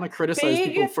Yeah, wanna criticize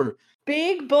people big for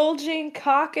Big bulging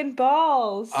cock and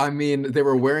balls. I mean, they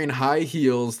were wearing high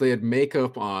heels, they had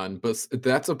makeup on, but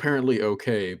that's apparently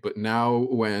okay, but now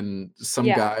when some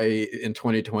Yeah, guy in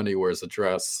 2020 wears a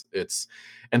dress, it's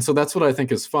and so that's what I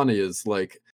think is funny is,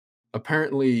 like,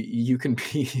 apparently you can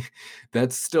be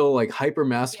that's still, like, hyper yeah,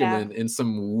 masculine in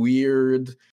some weird,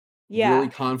 really yeah.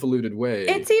 convoluted way.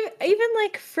 It's even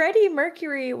like Freddie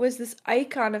Mercury was this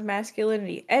icon of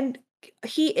masculinity, and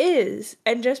he is,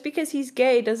 and just because he's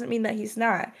gay doesn't mean that he's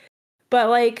not. But,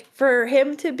 like, for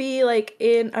him to be, like,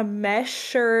 in a mesh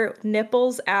shirt,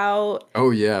 nipples out, Oh,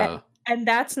 a yeah. and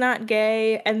that's not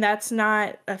gay, and that's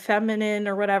not, feminine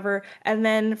or whatever, and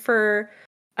then for,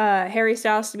 Harry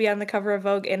Styles to be on the cover of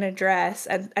Vogue in a dress,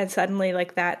 and suddenly,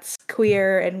 like, that's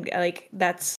queer and, like,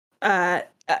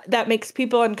 that makes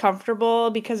people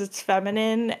uncomfortable because it's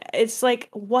feminine. It's like,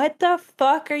 what the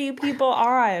fuck are you people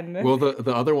on? Well,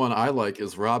 the other one I like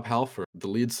is Rob Halford, the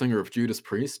lead singer of Judas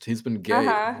Priest. He's been gay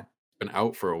Uh-huh. been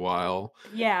out for a while,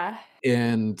 Yeah.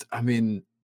 and, I mean,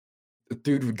 the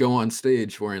dude would go on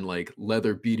stage wearing, like,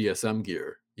 leather BDSM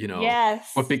gear, you know? But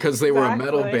Yes, because they were a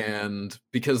metal exactly. band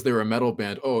because they were a metal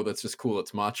band, "Oh, that's just cool,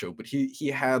 it's macho," but he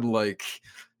had, like,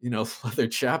 leather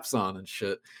chaps on and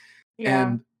shit, Yeah.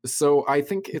 and so I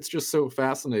think it's just so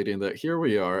fascinating that here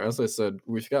we are, as I said,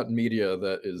 we've got media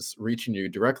that is reaching you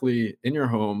directly in your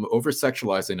home,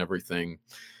 over-sexualizing everything,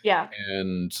 Yeah.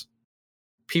 and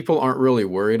people aren't really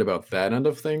worried about that end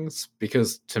of things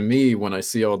because to me, when I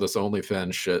see all this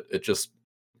OnlyFans shit,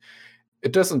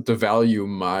 it doesn't devalue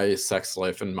my sex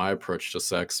life and my approach to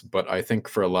sex, but I think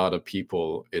for a lot of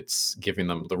people, it's giving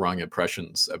them the wrong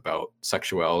impressions about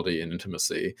sexuality and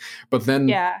intimacy. But then,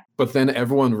 Yeah. but then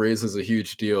everyone raises a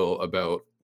huge deal about,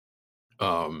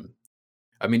 um,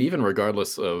 I mean, even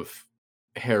regardless of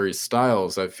Harry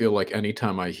Styles, I feel like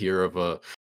anytime I hear of a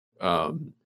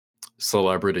um,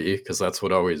 celebrity, because that's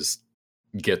what always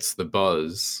gets the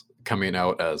buzz coming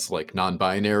out as like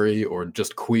non-binary or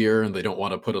just queer and they don't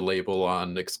want to put a label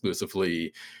on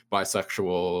exclusively bisexual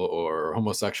or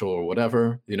homosexual or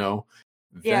whatever, then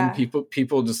Yeah.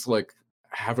 people just like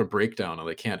have a breakdown and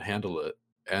they can't handle it.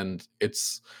 And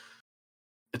it's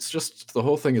just the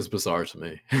whole thing is bizarre to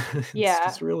me. It's just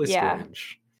Yeah. really Yeah.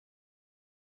 strange.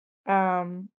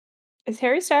 Um, is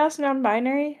Harry Styles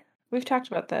non-binary? We've talked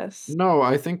about this. No,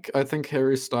 I think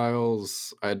Harry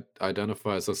Styles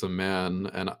identifies as a man,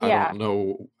 and Yeah.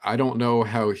 I don't know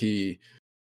how he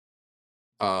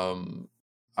um,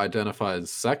 identifies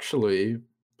sexually,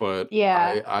 but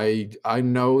Yeah. I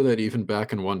know that even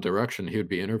back in One Direction, he would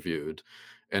be interviewed,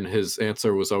 and his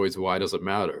answer was always, "Why does it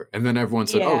matter?" And then everyone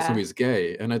said, "Oh, so Yeah. he's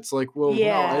gay," and it's like, well, no,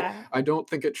 Yeah. I don't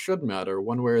think it should matter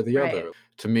one way or the Right. other.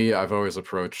 To me, I've always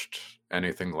approached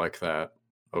anything like that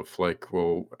of like,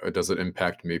 well, does it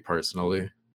impact me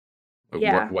personally? Like,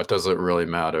 Yeah. what does it really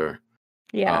matter?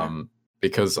 Yeah. Um,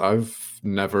 because I've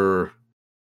never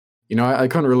I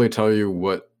couldn't really tell you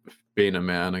what being a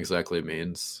man exactly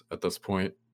means at this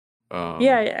point. Yeah, Um,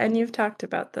 and you've talked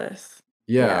about this.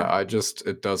 yeah, Yeah.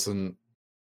 it doesn't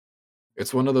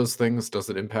it's one of those things, does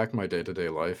it impact my day-to-day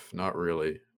life? Not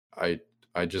really. I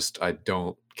I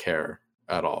don't care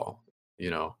at all, you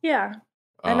know? Yeah.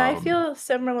 And I Um, feel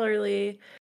similarly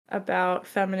about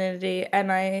femininity,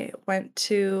 and I went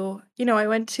to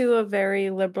a very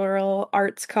liberal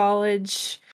arts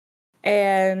college,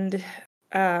 and,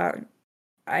 uh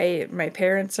my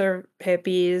parents are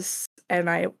hippies, and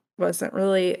I wasn't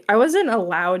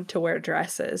allowed to wear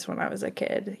dresses when I was a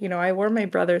kid. I wore my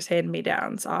brother's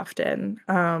hand-me-downs often.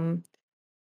 And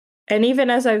even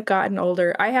as I've gotten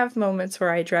older, I have moments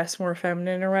where I dress more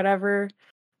feminine or whatever,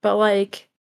 but, like,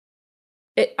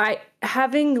 I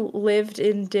having lived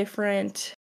in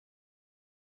different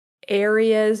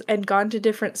areas and gone to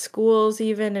different schools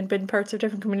even and been parts of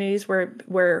different communities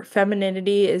where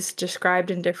femininity is described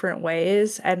in different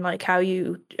ways and like how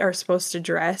you are supposed to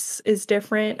dress is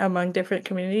different among different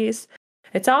communities.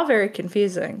 It's all very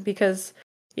confusing because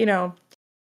you know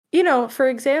for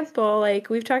example, like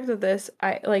we've talked about this,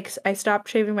 I stopped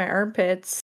shaving my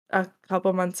armpits a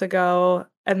couple months ago,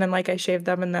 and then like I shaved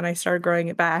them and then I started growing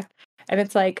it back. And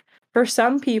it's like for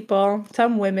some people,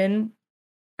 some women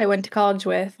I went to college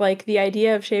with, like, the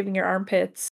idea of shaving your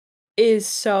armpits is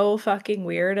so fucking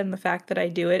weird, and the fact that I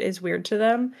do it is weird to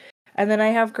them. And then I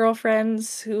have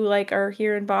girlfriends who, like, are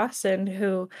here in Boston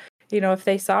who, if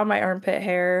they saw my armpit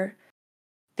hair,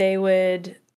 they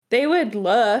would they would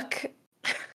look.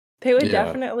 They would yeah.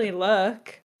 definitely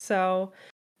look. So,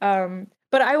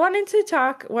 but I wanted to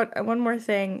talk one more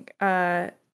thing,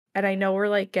 and I know we're,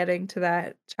 like, getting to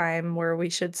that time where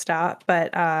we should stop, but,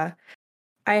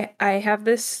 I have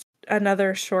this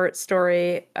another short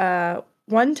story.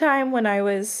 one time when I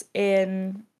was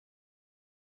in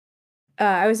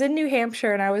New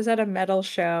Hampshire and I was at a metal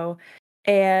show,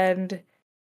 and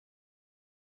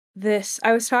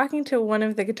I was talking to one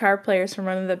of the guitar players from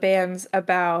one of the bands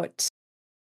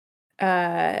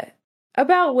uh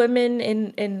about women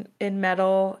in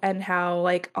metal, and how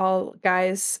like all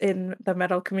guys in the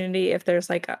metal community, if there's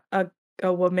like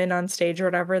a woman on stage or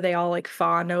whatever, they all like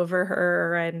fawn over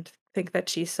her and think that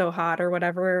she's so hot or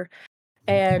whatever.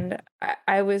 And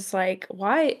I was like,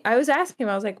 why? I was asking him,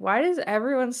 I was like, why is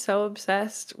everyone so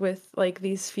obsessed with like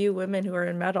these few women who are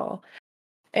in metal?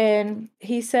 And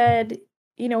he said,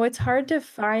 it's hard to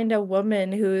find a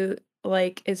woman who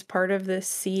like is part of this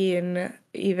scene,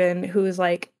 even who's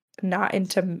not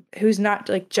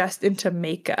like just into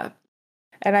makeup.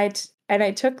 And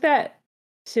I took that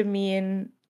to mean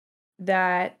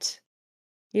that,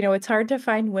 it's hard to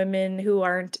find women who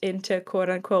aren't into quote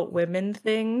unquote women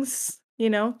things,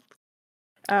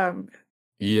 um,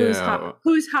 Yeah.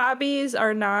 whose hobbies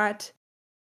are not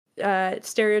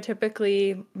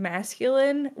stereotypically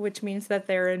masculine, which means that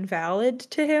they're invalid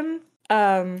to him.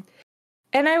 Um,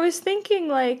 and I was thinking,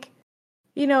 like,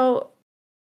 you know,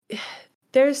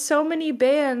 there's so many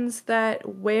bands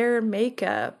that wear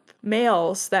makeup,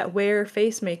 males that wear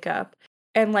face makeup,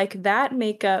 and like that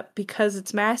makeup, because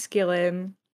it's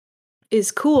masculine,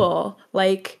 is cool.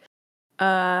 Like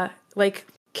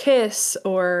Kiss,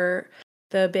 or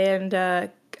the band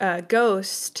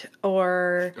Ghost,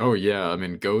 or Oh yeah, I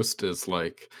mean, Ghost is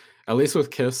like, at least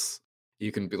with Kiss,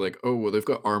 you can be like, oh well, they've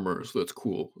got armor, so that's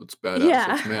cool, it's badass, yeah.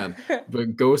 that's man.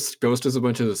 But Ghost is a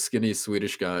bunch of skinny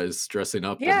Swedish guys dressing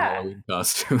up in Yeah. Halloween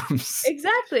costumes.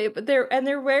 Exactly, but they're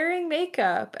wearing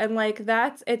makeup, and like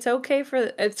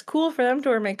it's cool for them to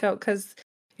wear makeup because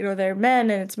they're men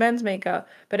and it's men's makeup.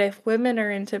 But if women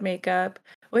are into makeup,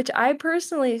 which I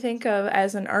personally think of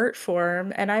as an art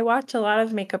form, and I watch a lot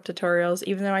of makeup tutorials,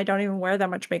 even though I don't even wear that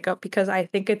much makeup, because I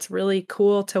think it's really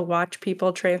cool to watch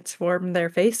people transform their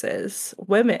faces.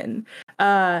 Women,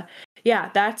 uh,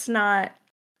 yeah, that's not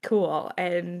cool,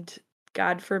 and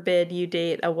God forbid you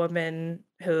date a woman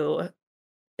who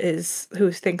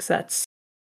thinks that's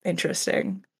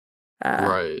interesting. Uh,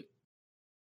 Right.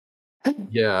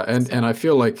 Yeah, and I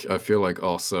feel like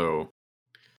also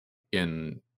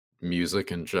in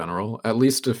music in general, at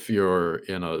least if you're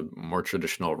in a more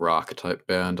traditional rock type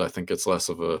band, I think it's less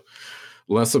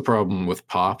a problem with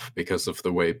pop because of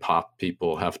the way pop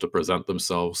people have to present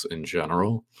themselves in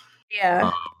general. Um,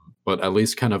 yeah. but at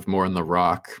least kind of more in the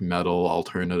rock, metal,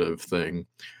 alternative thing,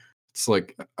 it's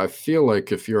like I feel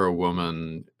like if you're a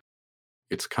woman,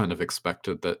 it's kind of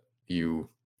expected that you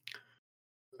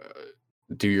uh,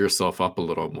 do yourself up a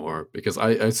little more because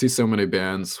I see so many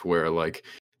bands where like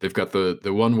they've got the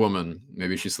one woman,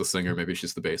 maybe she's the singer, maybe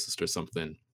she's the bassist or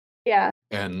something, Yeah.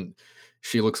 and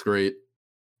she looks great,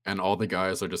 and all the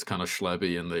guys are just kind of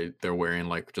schlebby and they're wearing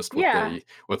like just Yeah.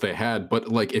 what they had. But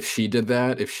like if she did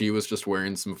that, if she was just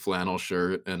wearing some flannel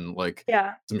shirt and like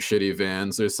Yeah. some shitty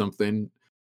Vans or something,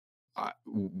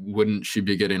 wouldn't she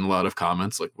be getting a lot of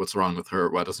comments like, "What's wrong with her?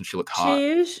 Why doesn't she look hot?"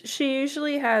 She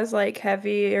usually has, like,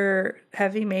 heavy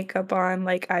makeup on,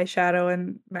 like, eyeshadow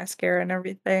and mascara and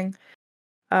everything.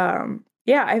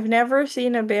 Yeah, I've never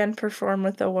seen a band perform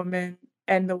with a woman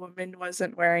and the woman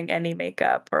wasn't wearing any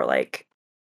makeup, or, like,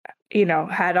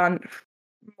 had on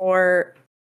more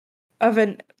of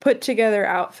an put together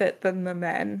outfit than the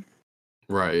men.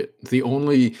 Right. The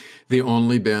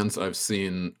only bands I've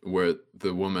seen where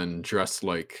the woman dressed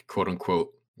like quote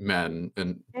unquote men,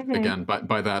 and Mhm. again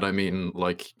by that I mean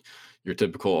like your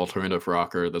typical alternative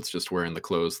rocker that's just wearing the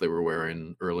clothes they were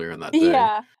wearing earlier in that day.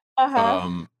 Yeah. Uh-huh.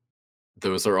 Um,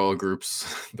 those are all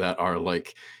groups that are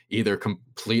like either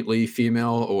completely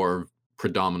female or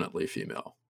predominantly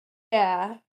female.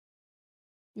 Yeah.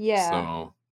 Yeah.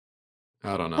 So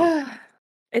I don't know.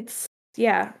 It's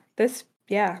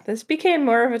this became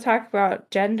more of a talk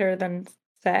about gender than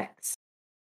sex,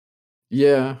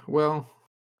 Yeah, well,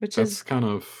 which that's is kind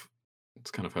of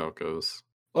that's kind of how it goes.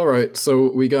 All right,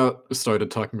 so we got started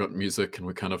talking about music and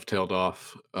we kind of tailed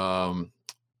off.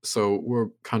 So we're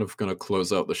kind of going to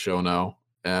close out the show now,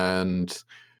 and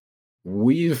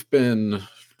we've been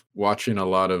watching a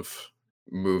lot of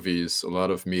movies, a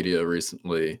lot of media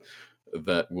recently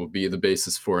that will be the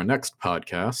basis for a next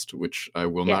podcast, which I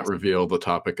will not yes. reveal the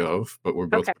topic of, but we're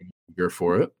both Okay. eager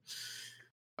for it.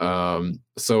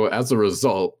 So as a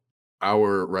result,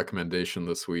 our recommendation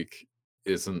this week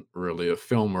isn't really a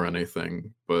film or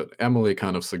anything, but Emily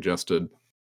kind of suggested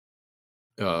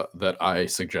that I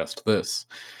suggest this.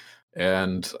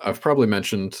 And I've probably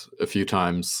mentioned a few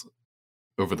times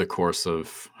over the course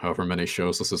of however many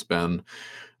shows this has been,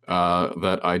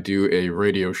 that I do a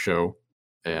radio show,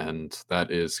 and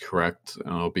that is correct.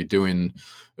 And I'll be doing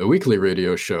a weekly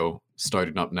radio show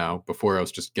starting up now. Before I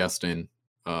was just guesting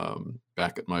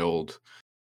back at my old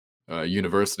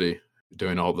university,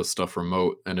 doing all this stuff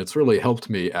remote, and it's really helped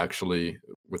me actually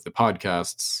with the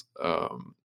podcasts.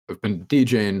 I've been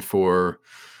DJing for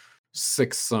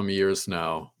six some years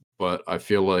now, but I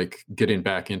feel like getting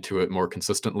back into it more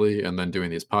consistently and then doing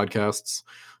these podcasts,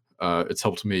 it's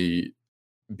helped me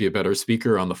be a better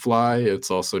speaker on the fly. It's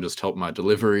also just helped my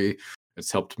delivery.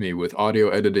 It's helped me with audio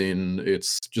editing.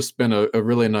 It's just been a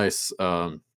really nice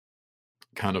kind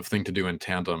of thing to do in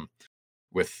tandem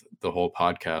with the whole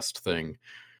podcast thing.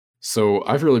 So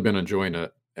I've really been enjoying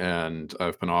it, and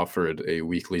I've been offered a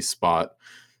weekly spot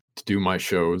to do my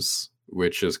shows,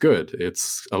 which is good.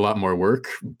 It's a lot more work,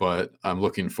 but I'm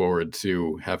looking forward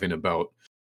to having about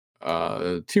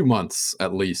 2 months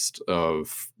at least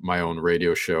of my own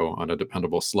radio show on a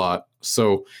dependable slot.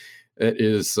 So it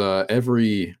is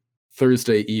every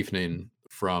Thursday evening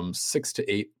from 6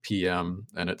 to 8 p.m.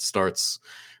 And it starts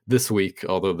this week,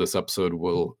 although this episode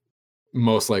will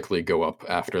most likely go up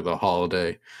after the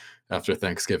holiday, after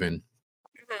Thanksgiving.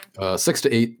 6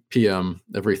 to 8 p.m.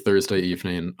 every Thursday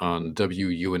evening on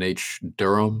WUNH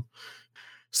Durham.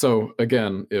 So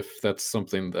again, if that's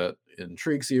something that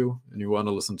intrigues you and you want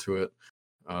to listen to it,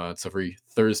 it's every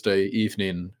Thursday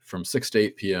evening from 6 to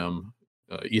 8 p.m.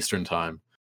 Eastern Time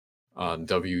on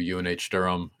WUNH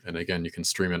Durham. And again, you can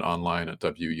stream it online at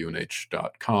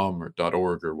wunh.com or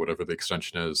 .org or whatever the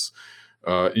extension is.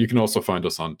 You can also find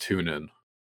us on TuneIn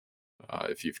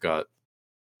if you've got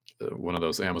one of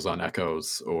those Amazon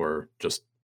Echoes or just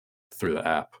through the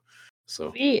app.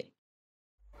 So Eat.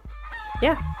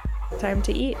 Yeah, time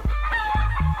to eat.